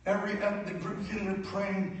 The group's in there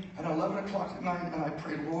praying at 11 o'clock at night, and I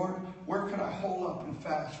prayed, Lord, where can I hold up and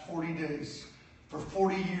fast 40 days? For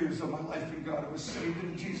 40 years of my life in God, I was saved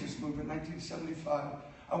in the Jesus movement, 1975.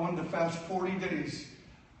 I wanted to fast 40 days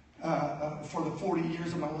for the 40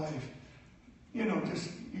 years of my life. You know,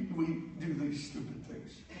 we do these stupid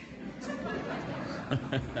things.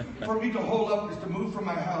 For me to hold up is to move from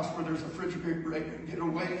my house where there's a refrigerator and get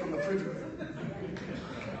away from the refrigerator.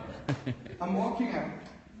 I'm walking out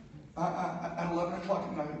at 11 o'clock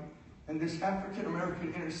at night, and this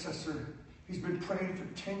African-American intercessor, he's been praying for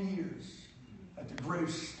 10 years at the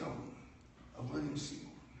gravestone of William Seymour,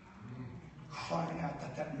 crying out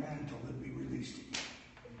that mantle would be released to you.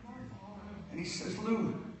 And he says,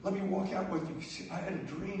 Lou, let me walk out with you. I had a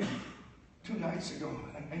dream 2 nights ago.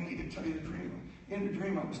 I need to tell you the dream. In the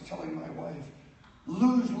dream, I was telling my wife,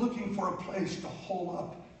 Lou's looking for a place to hole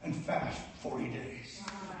up and fast 40 days.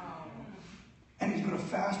 And he's going to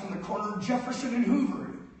fast on the corner of Jefferson and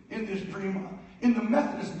Hoover in this dream, in the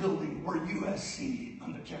Methodist building where USC,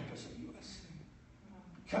 on the campus of USC.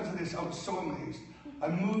 Because of this, I was so amazed. I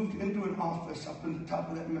moved into an office up in the top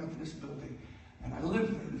of that Methodist building, and I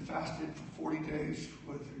lived there and fasted for 40 days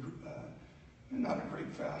with, not a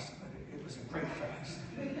great fast, but it was a great fast.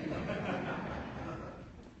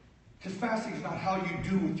 Because fasting is not how you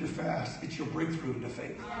do with your fast, it's your breakthrough into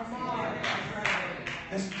faith.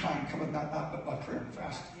 This time coming not but by prayer and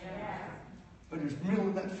fasting. But in the middle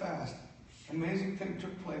of that fast, amazing thing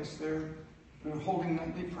took place there. We were holding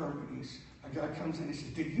nightly prayer meetings. A guy comes in and he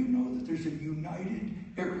says, did you know that there's a United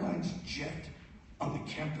Airlines jet on the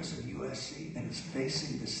campus of USC and it's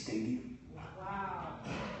facing the stadium? Wow.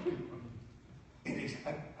 It is.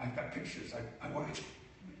 I've got pictures. I want to.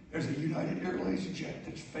 There's a United Airlines jet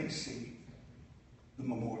that's facing the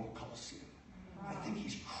Memorial Coliseum. Wow. I think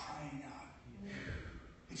he's crying out.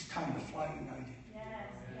 It's time to fly united. Yes,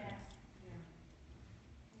 yes.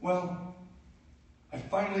 Well,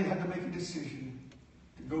 finally had to make a decision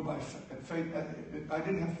to go by faith. I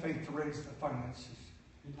didn't have faith to raise the finances.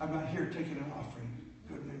 I'm not here taking an offering.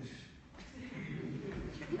 Good news.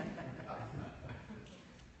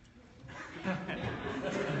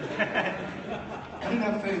 I didn't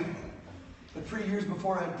have faith. But 3 years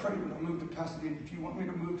before I had prayed when I moved to Pasadena, if you want me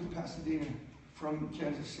to move to Pasadena from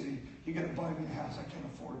Kansas City, you got to buy me a house. I can't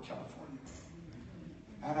afford California.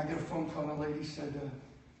 And I get a phone call, and a lady said,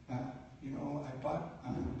 you know, I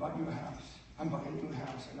bought you a house. I'm buying you a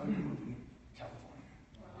house. I know you're moving to California.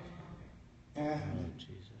 And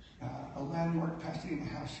a landmark Pasadena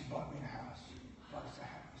house, she bought me a house. Bought us a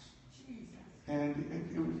house. And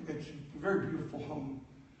it's a very beautiful home.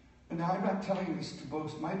 And now I'm not telling this to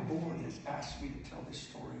boast. My board has asked me to tell this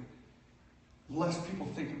story, lest people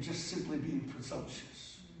think I'm just simply being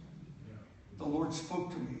presumptuous. The Lord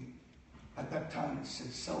spoke to me at that time and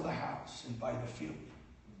said, sell the house and buy the field.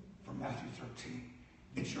 From Matthew 13.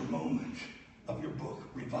 It's your moment of your book,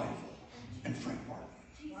 Revival, and Frank Martin.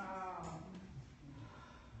 Wow.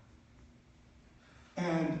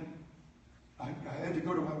 And I had to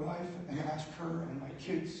go to my wife and ask her and my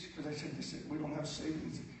kids, because I said, we don't have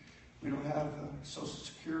savings. We don't have Social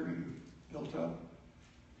Security built up.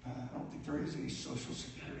 I don't think there is any Social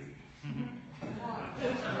Security.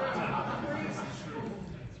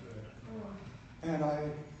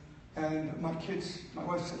 And my kids, my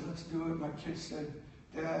wife said, let's do it. My kids said,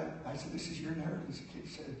 Dad, I said, this is your inheritance. The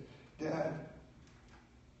kids said, Dad,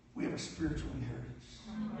 we have a spiritual inheritance.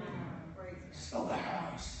 Sell the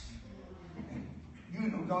house. And you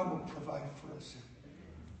know God will provide for us,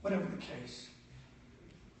 whatever the case.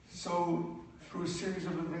 So through a series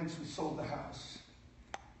of events, we sold the house.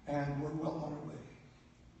 And we're well on our way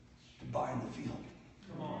to buying the field.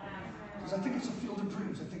 Because I think it's a field of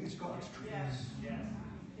dreams. I think it's God's dreams. Yes.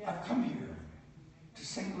 I've come here to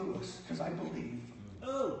St. Louis because I believe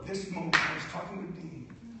this moment, I was talking with Dean,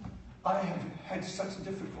 I have had such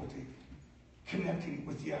difficulty connecting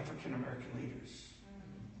with the African American leaders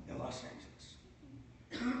in Los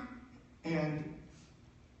Angeles. And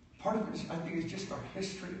part of it is, I think, is just our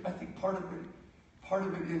history. I think part of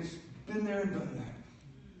it is been there and done that.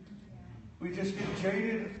 We just get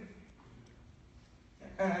jaded,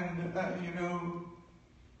 and you know,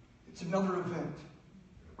 it's another event.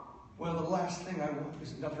 Well, the last thing I want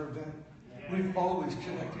is another event. We've always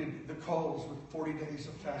connected the calls with 40 days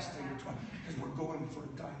of fasting or 20, because we're going for a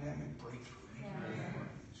dynamic breakthrough.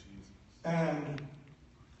 And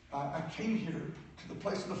I came here to the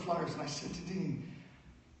place of the flowers, and I said to Dean,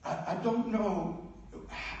 I don't know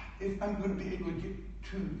if I'm going to be able to get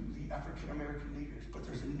to the African American leaders, but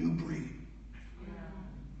there's a new breed.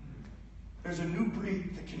 There's a new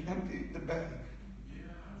breed that can empty the bag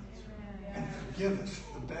and forgive us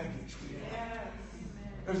for the baggage we have.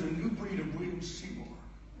 There's a new breed of William Seymour.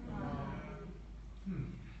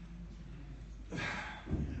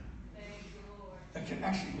 That can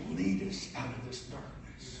actually lead us out of this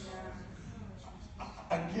darkness.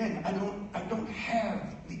 Again, I don't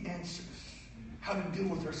have the answers how to deal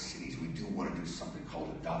with our cities. We do want to do something called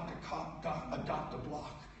Adopt a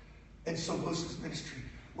Block. And so Moses' ministry,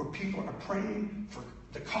 where people are praying for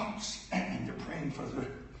the cops and they're praying for the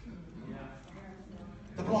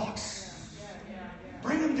blocks.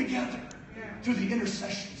 Bring them together through the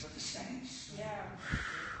intercessions of the saints.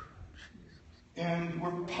 And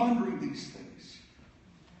we're pondering these things.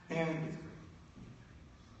 And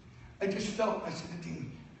I just felt, I said to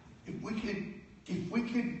Dean, if we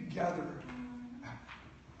could gather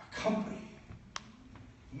a company,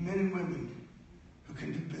 men and women who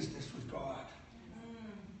can do business with God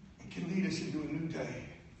and can lead us into a new day,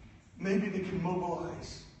 maybe they can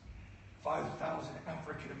mobilize 5,000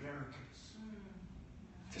 African Americans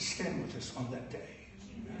to stand with us on that day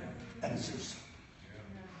at Azusa.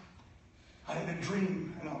 I had a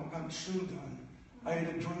dream, and I'm soon done. I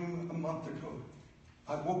had a dream a month ago.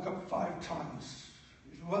 I woke up 5 times.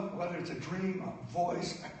 Whether it's a dream, a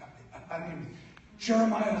voice, I mean,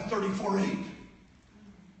 Jeremiah 34:8.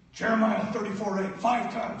 Jeremiah 34:8.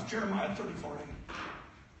 5 times, Jeremiah 34:8.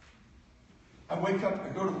 I wake up, I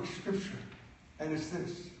go to the scripture, and it's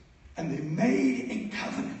this. And they made a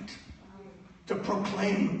covenant to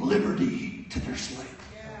proclaim liberty to their slaves.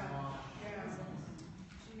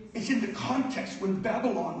 It's in the context when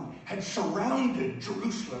Babylon had surrounded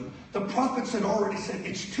Jerusalem. The prophets had already said,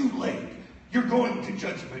 it's too late. You're going to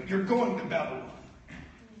judgment. You're going to Babylon.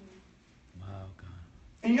 Wow, God.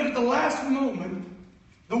 And yet at the last moment,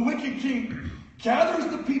 the wicked king gathers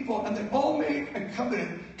the people, and they all made a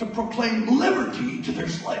covenant to proclaim liberty to their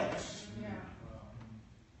slaves.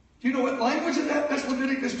 Do you know what language is that? That's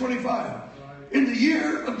Leviticus 25. In the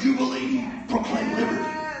year of Jubilee, proclaim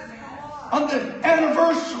liberty. On the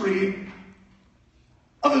anniversary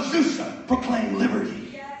of Azusa, proclaim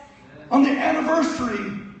liberty. On the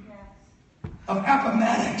anniversary of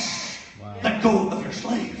Appomattox, let go of your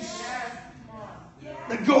slaves.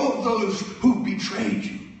 Let go of those who betrayed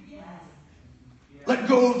you. Let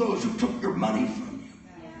go of those who took your money from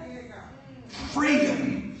you. Free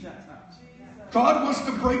them. God wants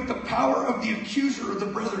to break the power of the accuser of the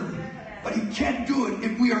brethren, but he can't do it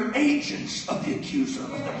if we are agents of the accuser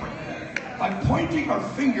of the brethren. By pointing our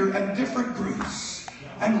finger at different groups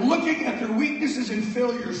and looking at their weaknesses and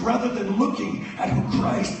failures rather than looking at who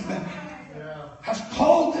Christ has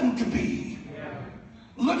called them to be.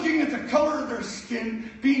 Looking at the color of their skin,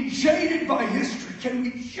 being jaded by history, can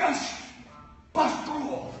we just bust through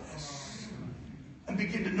all of this and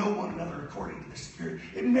begin to know one another according to the Spirit?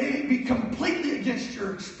 It may be completely against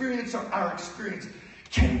your experience or our experience.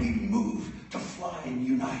 Can we move to flying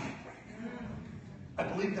united right now? I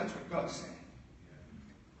believe that's what God's saying.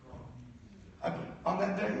 On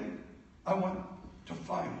that day, I want to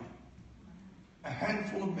find a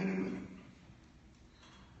handful of men and women.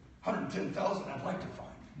 110,000 I'd like to find.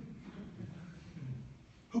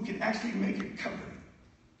 Who can actually make a covenant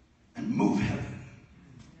and move heaven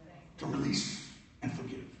to release and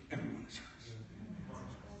forgive everyone that's hurt.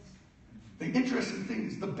 The interesting thing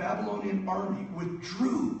is the Babylonian army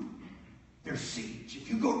withdrew their siege. If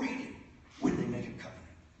you go read it, when they make a covenant.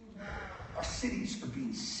 Our cities are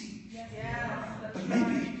being sieged. But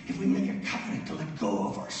maybe if we make a covenant to let go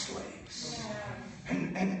of our slaves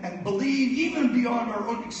and believe even beyond our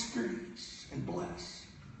own experience and bless,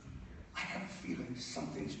 I have a feeling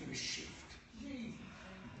something's going to shift.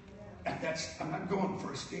 And I'm not going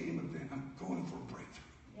for a stadium event. I'm going for a breakthrough.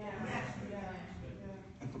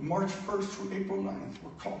 And from March 1st through April 9th,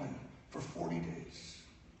 we're calling for 40 days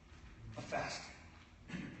of fasting.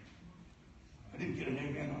 I didn't get an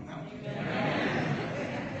amen on that one.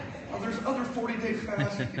 Well, there's other 40-day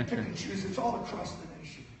fasts. You can pick and choose. It's all across the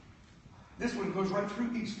nation. This one goes right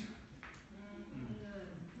through Easter.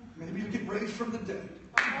 Maybe you get raised from the dead.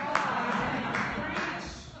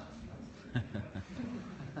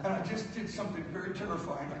 And I just did something very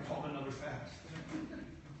terrifying. I called another fast.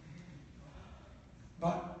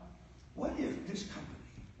 But what if this company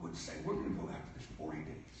would say, we're going to go after this 40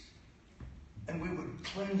 days, and we would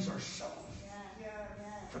cleanse ourselves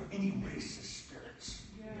from any racist spirits.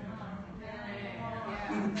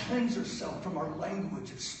 We would cleanse ourselves from our language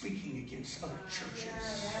of speaking against other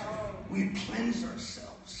churches. We would cleanse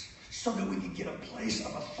ourselves so that we could get a place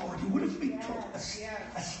of authority. What if we took a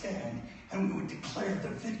stand and we would declare the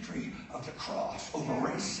victory of the cross over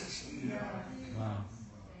racism? Wow.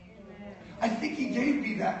 I think he gave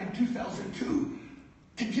me that in 2002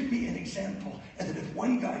 to give me an example. And that if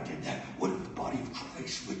one guy did that, what if the body of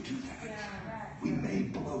Christ would do that? We may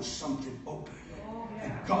blow something open.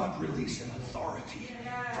 And God release an authority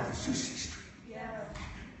for Azusa Street.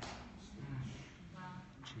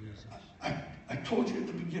 I told you at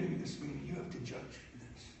the beginning of this meeting, you have to judge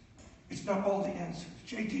this. It's not all the answers.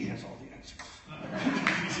 JD has all the answers.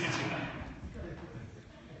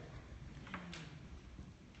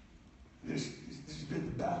 This has been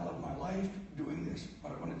the battle of my life doing this,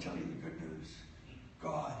 but I want to tell you the good news.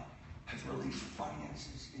 God has released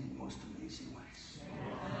finances in the most amazing ways.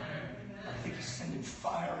 I think he's sending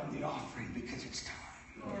fire on the offering because it's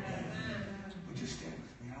time. Would you stand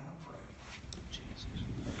with me? I'm going to pray. Jesus.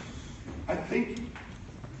 I think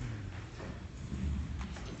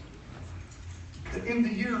that in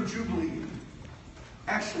the year of Jubilee,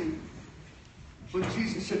 actually, when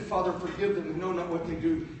Jesus said, Father, forgive them, they know not what they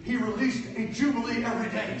do, he released a Jubilee every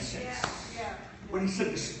day, it says. When he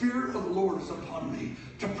said, the Spirit of the Lord is upon me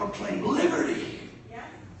to proclaim liberty.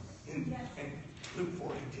 In Luke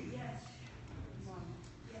 4:18.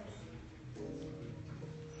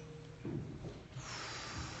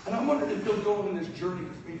 And I wondered if you'll go on this journey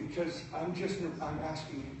with me, because I'm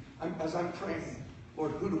asking you, as I'm praying,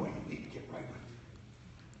 Lord, who do I need to get right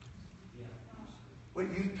with? What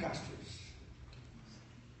youth pastors?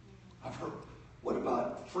 I've heard. What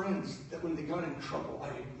about friends that when they got in trouble, I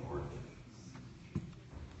ignored them?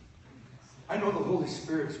 I know the Holy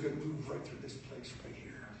Spirit's going to move right through this place right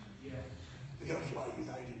here. We got to fly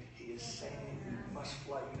united. He is saying we must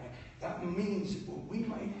fly united. That means we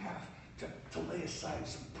might have to lay aside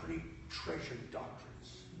some pretty treasured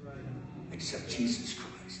doctrines. Except Jesus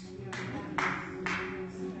Christ.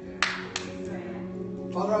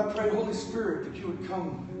 Father, I pray, Holy Spirit, that you would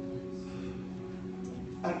come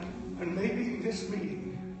and maybe this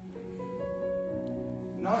meeting,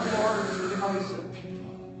 not large in the eyes of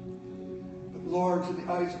people, but Lord, to the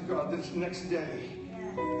eyes of God, this next day,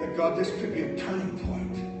 that God, this could be a turning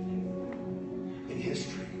point in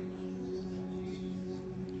history.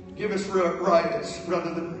 Give us riots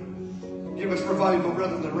rather than, give us revival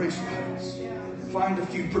rather than race riots. Find a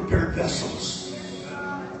few prepared vessels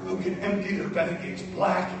who can empty their baggage,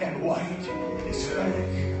 black and white, Hispanic.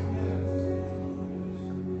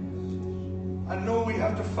 I know we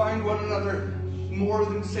have to find one another more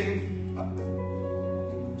than saying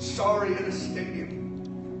sorry at a stadium.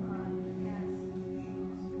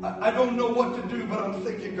 I don't know what to do, but I'm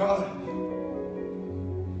thinking, God,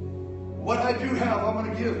 what I do have, I'm going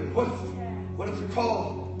to give. What if the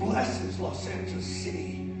call blesses Los Angeles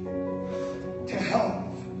City to help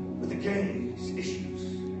with the gangs issues?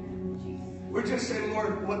 We're just saying,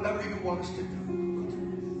 Lord, whatever you want us to do.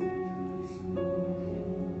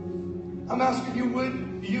 I'm asking you,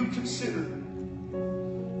 would you consider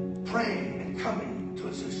praying and coming to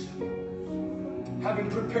Azusa, having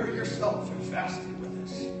prepared yourself and fasted with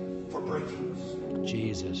us for breakthroughs?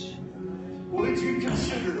 Jesus. Would you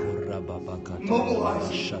consider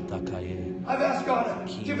mobilizing? I've asked God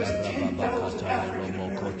to give us 10,000 African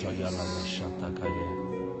Americans.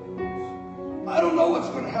 I don't know what's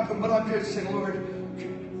going to happen, but I'm just saying, Lord,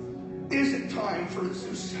 is it time for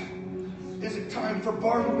Azusa? Is it time for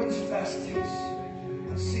Barnabas fastings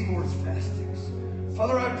and Seymour's fastings?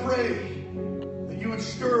 Father, I pray that you would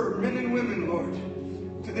stir men and women, Lord,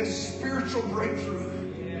 to this spiritual breakthrough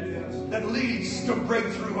that leads to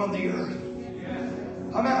breakthrough on the earth.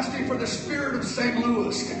 I'm asking for the spirit of St.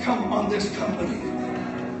 Louis to come on this company.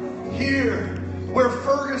 Here, where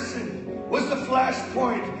Ferguson was the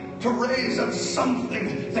flashpoint to raise up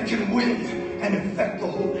something that can win and affect the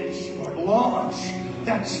whole nation. Lord, launch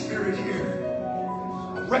that spirit here.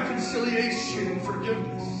 Reconciliation and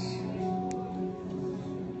forgiveness.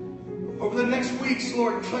 Over the next weeks,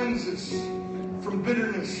 Lord, cleanse us from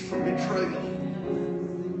bitterness, from betrayal.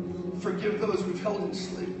 Forgive those we've held in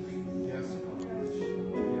slavery.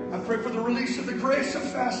 I pray for the release of the grace of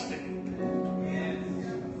fasting.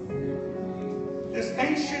 This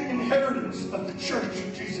ancient inheritance of the Church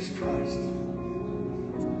of Jesus Christ.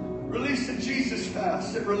 Release the Jesus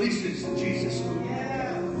fast that releases the Jesus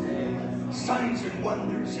movement. Signs and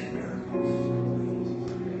wonders and miracles.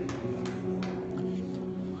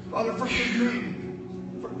 Father, forgive me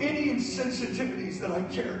for any insensitivities that I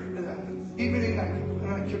carry, even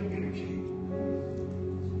when I communicate.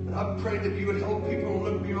 And I pray that you would help people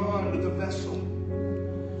look beyond the vessel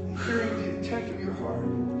and hearing the intent of your heart.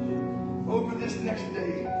 Over this next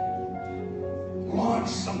day, launch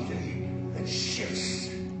something that shifts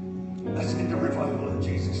us into revival in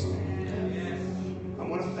Jesus' name. I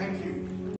want to thank you